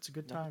a confirm tent. it's a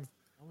good No, time.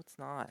 it's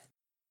not.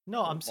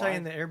 No, I'm Don't lie.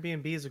 saying the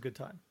Airbnb is a good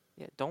time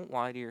Yeah, don't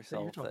lie to that you're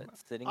yourself talking that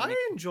about. sitting in a I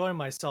enjoy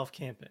myself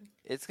camping.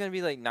 it's gonna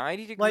be like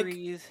 90 Like,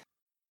 degrees.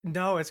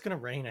 no, it's gonna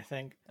rain, I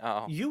think.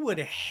 Oh, You would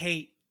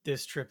hate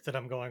this trip that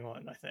I'm going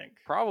on, I think.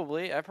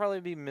 probably. I'd probably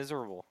be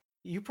miserable.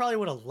 You probably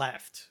would have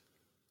left.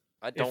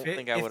 I don't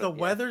think I If would the have.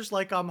 Yeah, weather's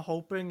like I'm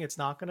hoping it's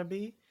not gonna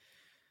be,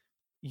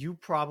 you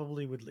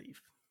probably would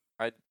leave.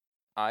 I'd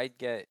I'd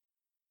get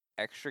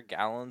extra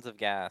gallons of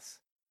gas,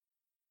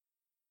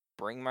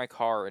 bring my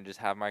car, and just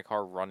have my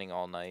car running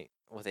all night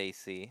with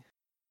AC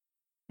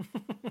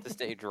to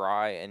stay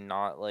dry and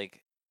not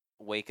like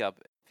wake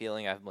up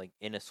feeling I'm like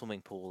in a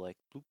swimming pool, like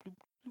bloop bloop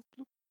bloop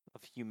bloop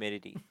of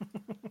humidity.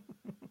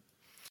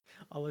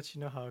 I'll let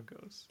you know how it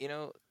goes. You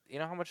know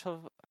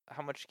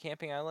how much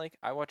camping I like.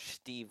 I watch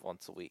Steve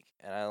once a week,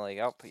 and I like,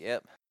 oh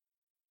yep,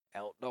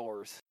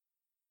 outdoors.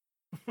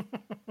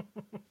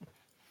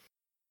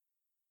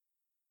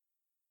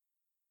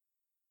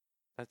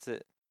 That's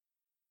it.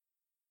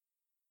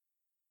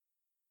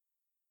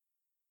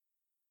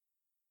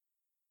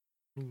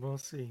 We'll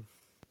see.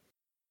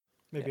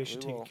 Yeah, Maybe I we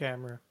should take a will.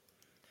 camera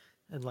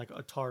and like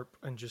a tarp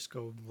and just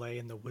go lay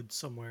in the woods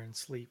somewhere and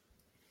sleep.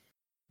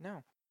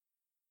 No,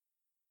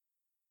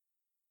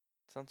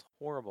 sounds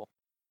horrible.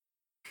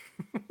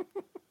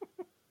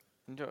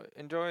 Enjoy,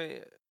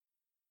 enjoy,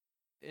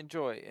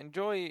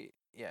 enjoy.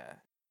 Yeah,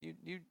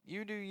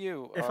 you do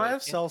you. If I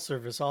have cell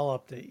service, I'll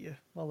update you.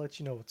 I'll let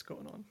you know what's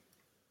going on.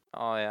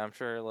 Oh yeah, I'm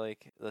sure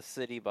like the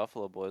city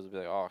Buffalo boys would be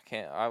like, oh,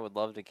 can't. I would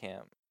love to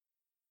camp.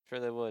 Sure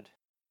they would,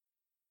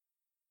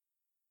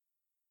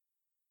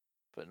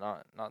 but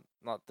not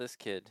this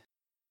kid.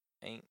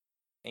 Ain't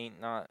ain't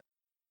not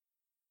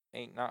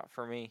ain't not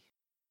for me.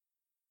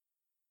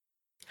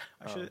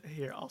 I should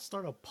here. I'll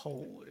start a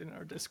poll in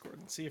our Discord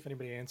and see if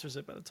anybody answers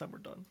it by the time we're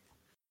done.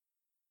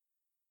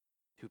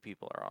 2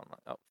 people are online.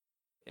 Oh,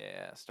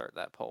 yeah, start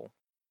that poll.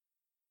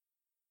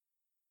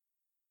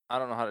 I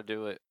don't know how to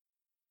do it,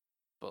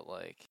 but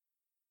like,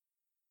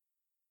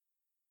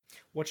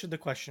 What should the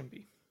question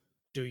be?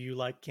 Do you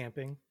like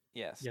camping?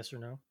 yes, Yes or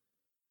no?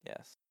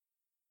 yes.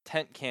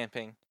 Tent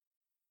camping.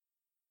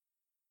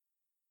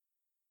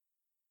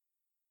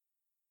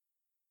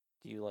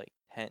 Do you like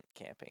tent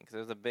camping? Because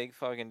there's a big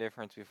fucking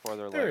difference before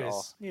they're There like, oh,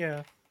 is.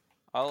 Yeah.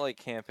 I like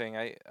camping.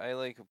 I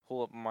like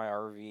pull up my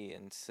RV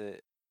and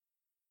sit.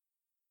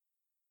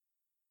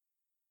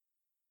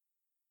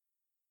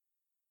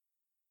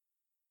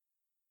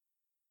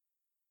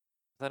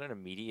 Is that an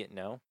immediate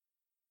no?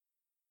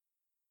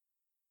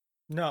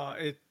 No,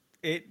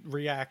 it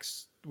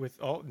reacts with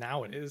oh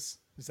now it is.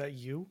 Is that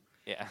you?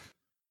 Yeah.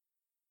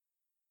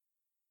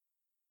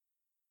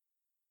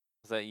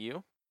 Is that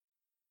you?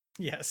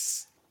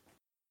 Yes.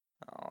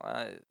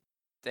 Oh,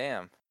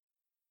 damn.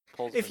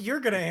 Poll's If been. you're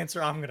gonna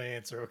answer, I'm gonna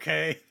answer,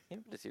 okay? Yeah,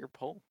 but it's your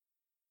poll.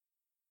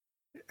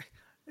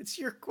 It's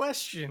your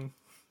question.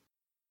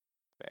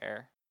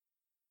 Fair.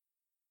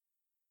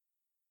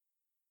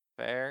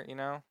 Fair, you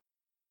know?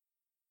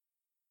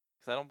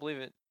 Because I don't believe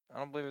it. I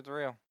don't believe it's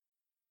real.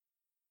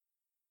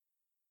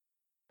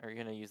 Are you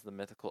gonna use the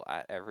mythical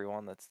at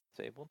everyone that's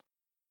disabled?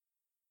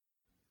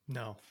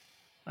 No.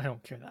 I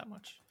don't care that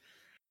much.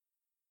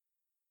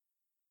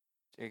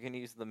 You're gonna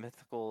use the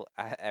mythical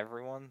at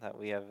everyone that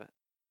we have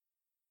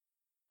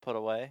put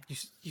away?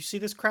 You see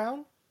this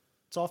crown?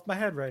 It's off my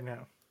head right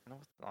now. No,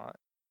 it's not.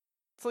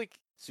 It's like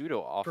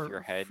pseudo off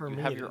your head. For You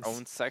me, have it your is.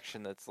 own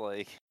section that's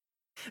like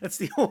That's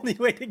the only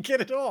way to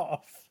get it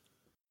off.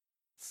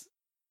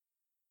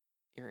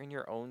 you're in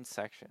your own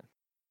section.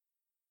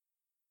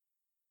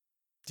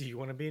 Do you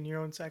want to be in your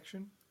own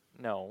section?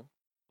 No,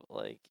 but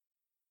like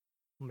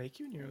I'll make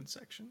you in your own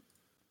section.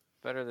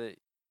 better that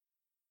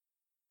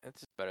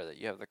it's just better that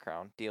you have the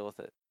crown. Deal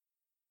with it.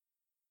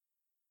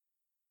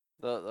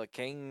 The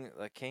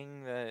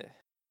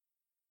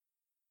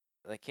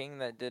king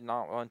that did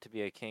not want to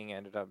be a king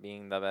ended up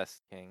being the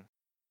best king.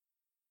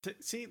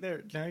 See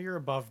there, now you're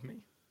above me.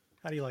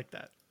 How do you like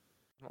that?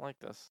 I don't like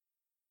this.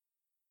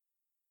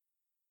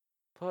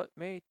 Put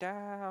me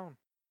down.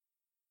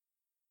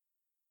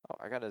 Oh,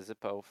 I got a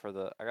Zippo for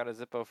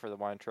the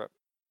wine trip.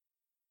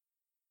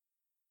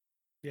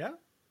 Yeah,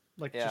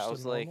 like Yeah,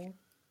 just a normal.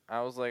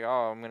 I was like,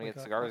 oh, I'm gonna Like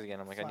get a cigars again.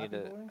 I'm like, Flappy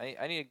Boy?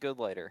 I need a good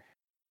lighter.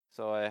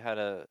 So I had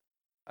a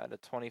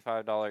 $25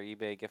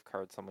 eBay gift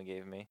card someone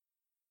gave me.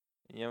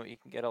 You know what you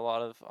can get a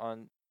lot of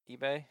on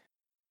eBay?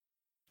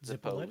 Zippo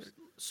Zippos. lighter.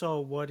 So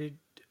what did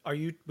are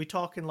you? We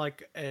talking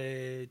like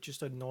a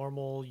just a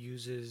normal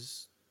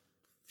uses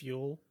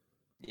fuel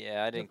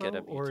Yeah, I didn't get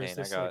a Zippo, or is butane.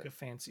 this like a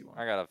fancy one?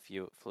 I got a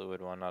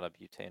fluid one, not a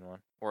butane one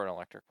or an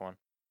electric one.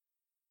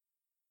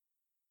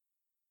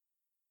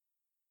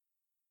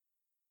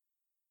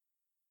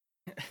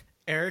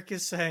 Eric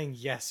is saying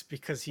yes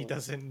because he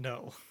doesn't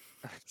know.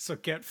 So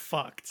get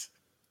fucked.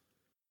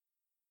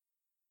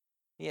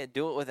 Yeah,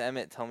 do it with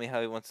Emmett. Tell me how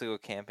he wants to go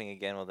camping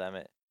again with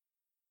Emmett.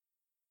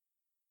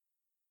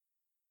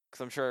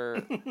 Cause I'm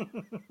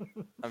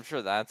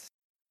sure that's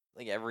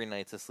like every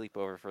night's a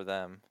sleepover for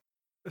them.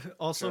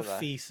 Also, Sure that.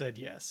 Fee said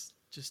yes,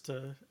 just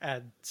to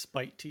add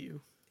spite to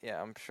you. Yeah,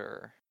 I'm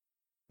sure.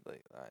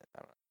 Like I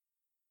don't know.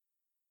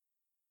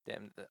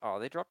 Damn. Oh,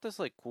 they dropped this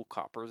like cool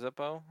copper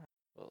Zippo,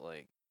 but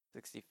like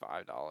 $65.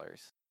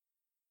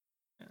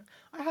 Yeah.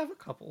 I have a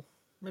couple.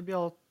 Maybe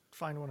I'll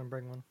find one and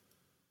bring one.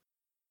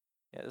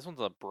 Yeah, this one's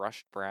a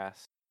brushed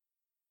brass.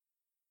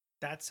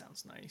 That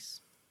sounds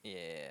nice.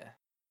 Yeah.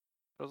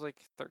 It was like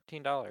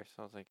 $13. So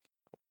I was like,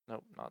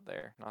 nope, not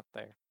there, not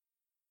there.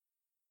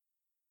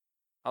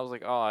 I was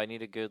like, oh, I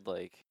need a good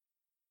like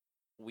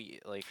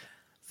like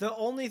The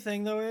only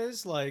thing though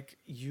is like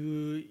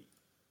you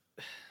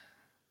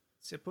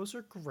Zippos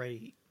are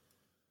great,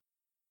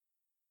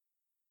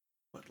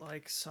 but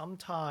like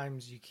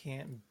sometimes you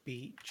can't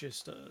beat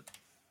just a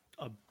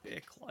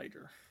Bic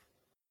lighter.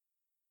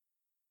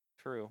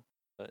 true,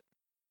 but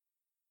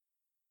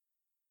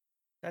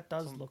That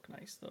does some look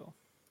nice though.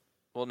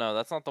 well, no,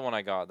 that's not the one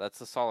I got. That's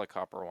the solid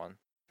copper one.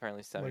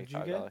 Apparently What did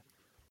you get?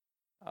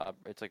 $75.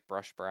 It's like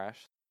brushed brass.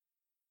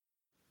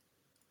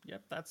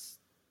 Yep, that's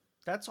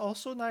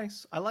also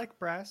nice. I like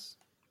brass.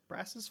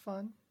 Brass is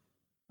fun.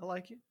 I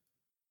like it.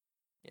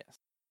 Yes.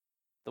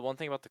 The one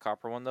thing about the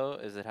copper one though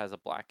is it has a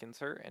black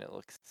insert and it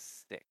looks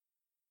sick.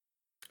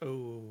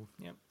 Oh,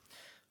 yep.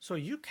 So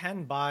you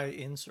can buy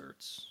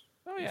inserts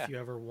Oh if yeah. you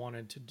ever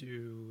wanted to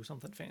do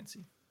something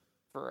fancy.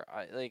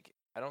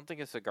 I don't think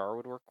a cigar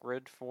would work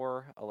good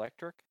for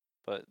electric,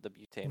 but the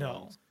butane No,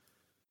 ones,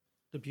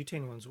 the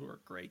butane ones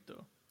work great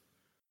though.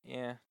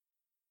 yeah.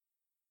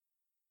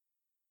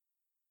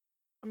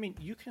 I mean,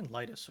 you can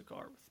light a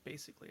cigar with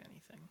basically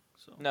anything.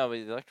 So. No, but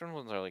the electric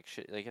ones are like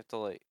shit. Like you have to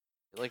like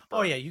Oh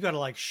burn. yeah, you gotta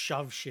like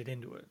shove shit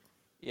into it.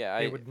 Yeah,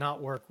 They would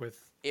not work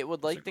with it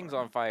would a light things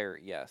cigar. on fire.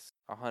 Yes,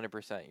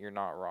 100%. You're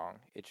not wrong.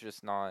 It's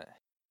just not.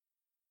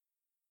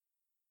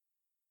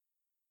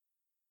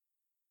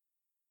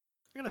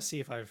 I gotta see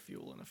if I have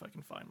fuel and if I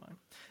can find mine.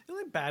 The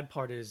only bad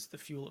part is the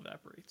fuel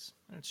evaporates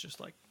and it's just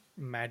like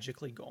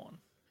magically gone.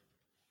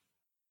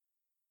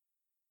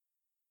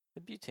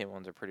 The butane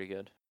ones are pretty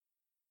good.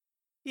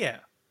 Yeah.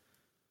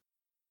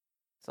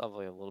 It's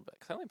probably a little bit.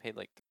 Cause I only paid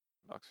like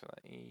 $3 for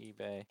that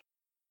eBay.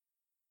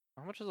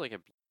 How much is like a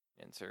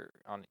butane insert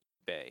on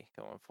eBay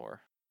going for?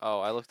 Oh,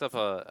 I looked up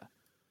I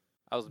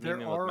was There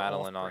memeing with are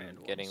Madeline on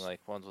off-brand getting ones.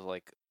 like ones with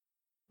like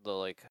the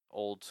like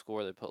old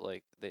score. They put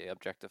like they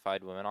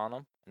objectified women on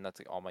them, and that's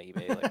like all my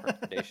eBay like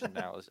recommendation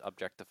now is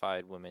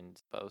objectified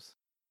women's posts.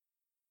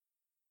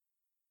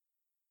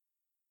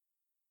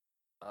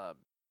 Uh,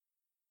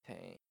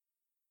 butane.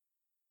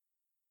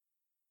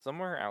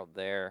 Somewhere out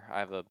there, I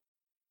have a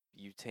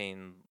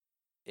butane.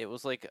 It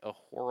was like a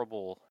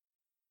horrible.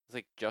 It's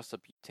like just a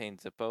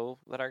butane Zippo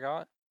that I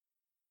got,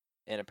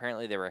 and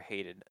apparently they were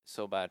hated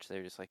so bad, so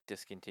they just like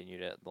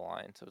discontinued it at the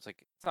line. So it's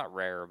like it's not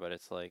rare, but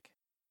it's like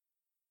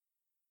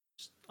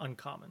Just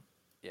uncommon.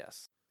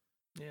 yes,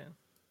 Yeah.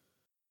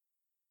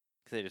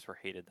 because they just were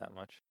hated that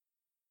much.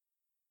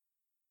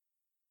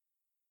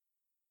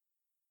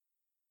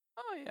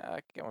 Oh yeah, I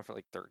could get one for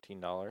like $13.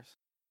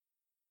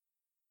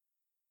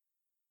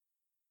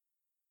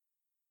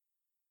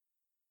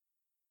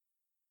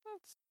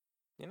 That's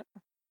you know,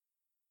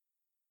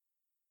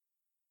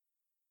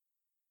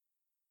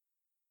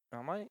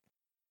 I might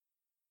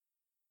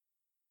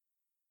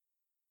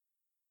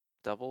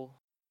double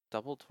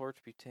double torch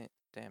butane.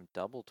 Damn,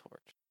 double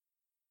torch.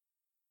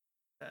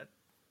 That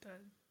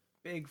that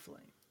big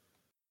flame.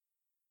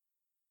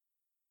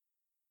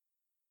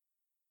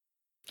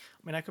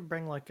 I mean, I could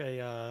bring like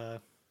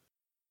a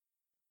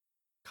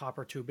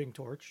copper tubing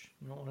torch.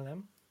 You want one of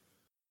them?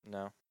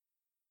 No.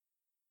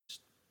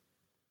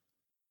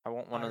 I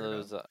want one of Fire it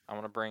up. those. I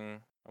want to bring.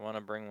 I want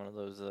to bring one of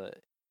those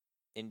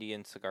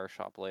Indian cigar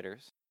shop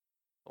lighters,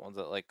 the ones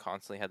that like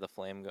constantly had the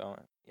flame going.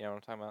 You know what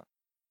I'm talking about?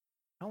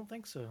 I don't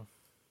think so.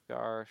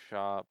 Cigar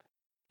shop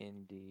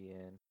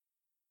Indian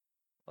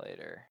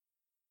lighter.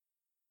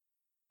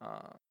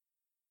 Uh,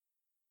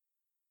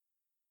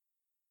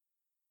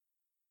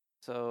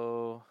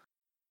 so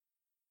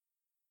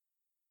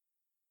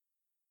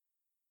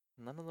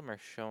none of them are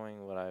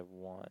showing what I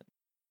want,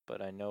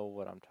 but I know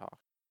what I'm talking.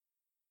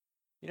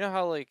 You know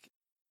how like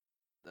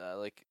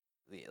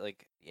the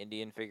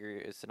Indian figure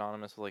is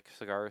synonymous with like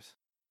cigars.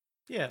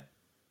 Yeah,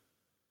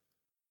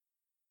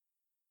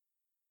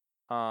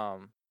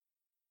 Um,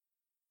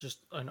 just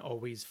an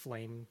always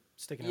flame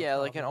sticking out yeah,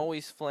 the like top an of it.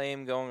 always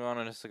flame going on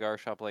in a cigar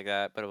shop like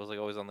that, but it was like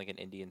always on like an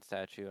Indian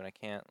statue, and I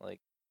can't like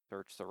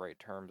search the right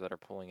terms that are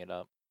pulling it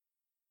up.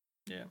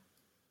 Yeah.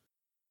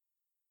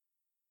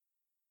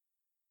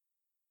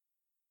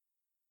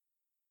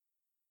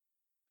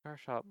 Cigar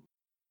shop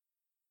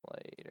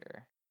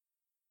later.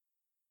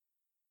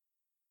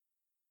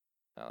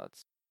 No,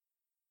 that's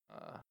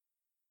uh.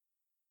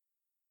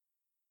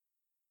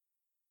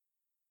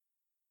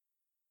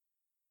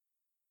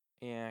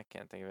 Yeah, I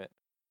can't think of it.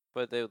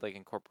 But they would like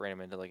incorporate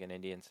him into like an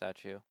Indian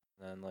statue,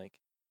 and then like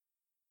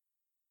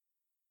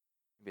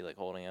be like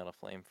holding out a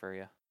flame for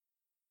you.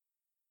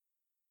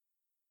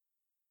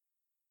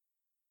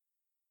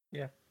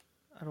 Yeah.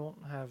 I don't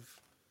have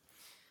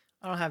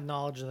I don't have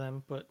knowledge of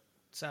them, but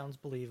sounds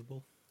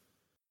believable.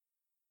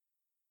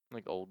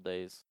 Like old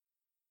days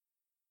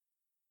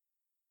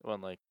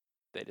when like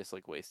they just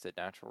like wasted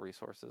natural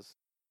resources.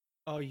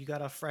 Oh, you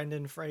got a friend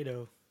in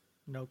Fredo.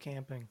 No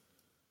camping.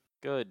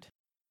 Good.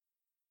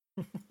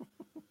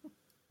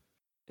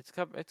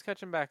 It's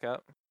catching back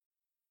up.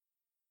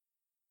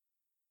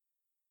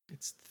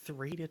 It's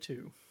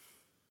 3-2.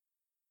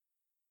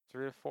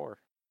 3 to 4.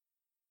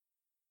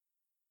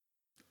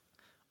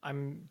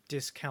 I'm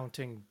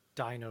discounting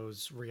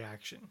Dino's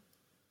reaction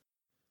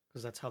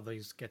because that's how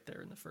these get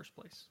there in the first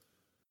place.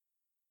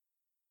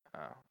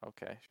 Oh,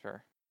 okay,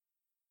 sure.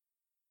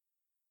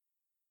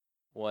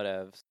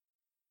 Whatevs.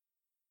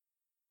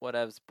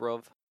 Whatevs,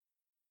 bruv.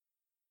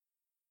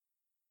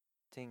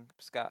 Ting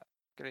Scott.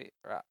 Great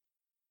rap.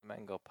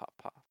 Mango pop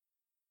pop.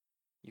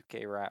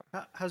 UK rap.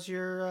 How's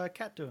your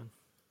cat doing?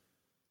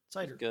 She's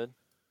Cider. good.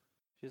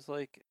 She's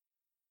like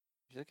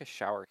a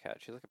shower cat.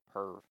 She's like a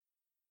perv.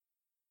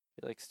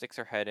 She like sticks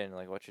her head in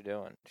like what you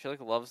doing. She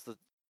like loves the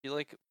she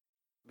like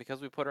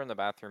because we put her in the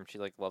bathroom, she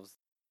like loves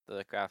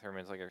the bathroom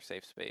is like her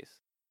safe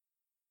space.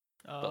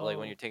 But like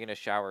when Oh. you're taking a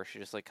shower, she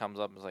just like comes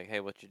up and is like, "Hey,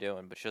 what you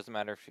doing?" But she doesn't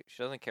matter if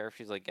she doesn't care if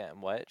she's like getting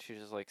wet. She's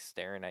just like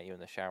staring at you in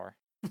the shower.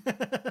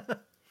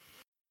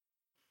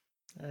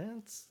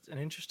 That's an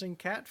interesting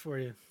cat for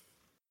you.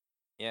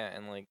 Yeah,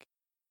 and like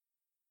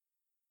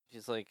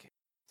she's like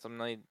some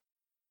night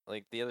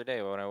like the other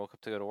day when I woke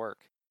up to go to work.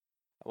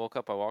 I woke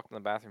up, I walked in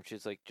the bathroom,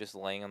 she's like just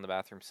laying on the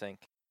bathroom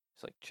sink.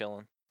 Just like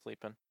chilling,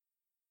 sleeping.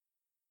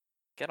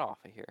 Get off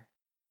of here.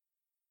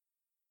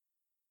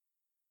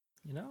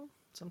 You know,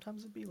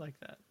 sometimes it'd be like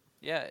that.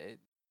 Yeah,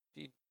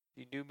 you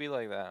you do be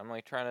like that. I'm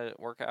like trying to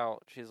work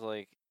out. She's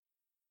like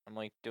I'm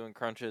like doing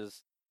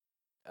crunches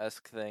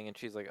esque thing and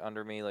she's like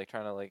under me, like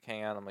trying to like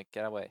hang out. I'm like,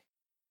 get away.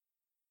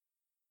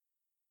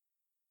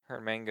 Her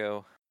and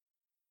Mango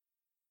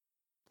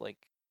like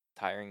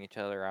tiring each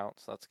other out,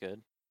 so that's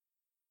good.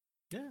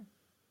 Yeah.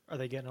 Are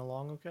they getting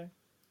along okay?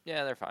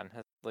 Yeah, they're fine.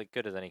 That's like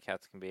good as any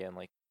cats can be in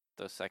like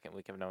the second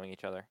week of knowing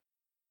each other.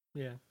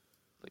 Yeah.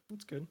 Like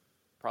That's good.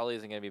 probably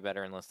isn't gonna be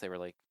better unless they were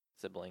like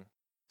sibling,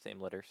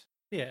 same litters.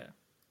 Yeah.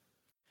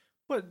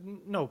 But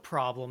no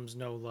problems,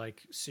 no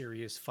like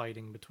serious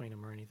fighting between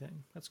them or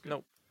anything. That's good.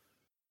 Nope.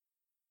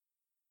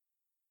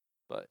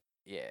 But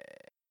yeah.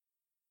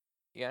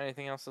 You got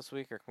anything else this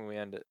week or can we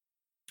end it?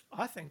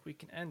 I think we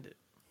can end it.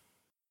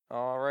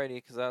 Alrighty,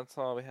 because that's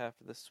all we have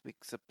for this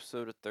week's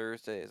episode of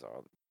Thursdays,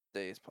 All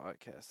Days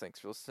podcast. Thanks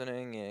for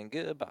listening and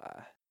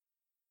goodbye.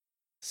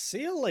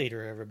 See you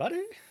later,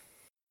 everybody.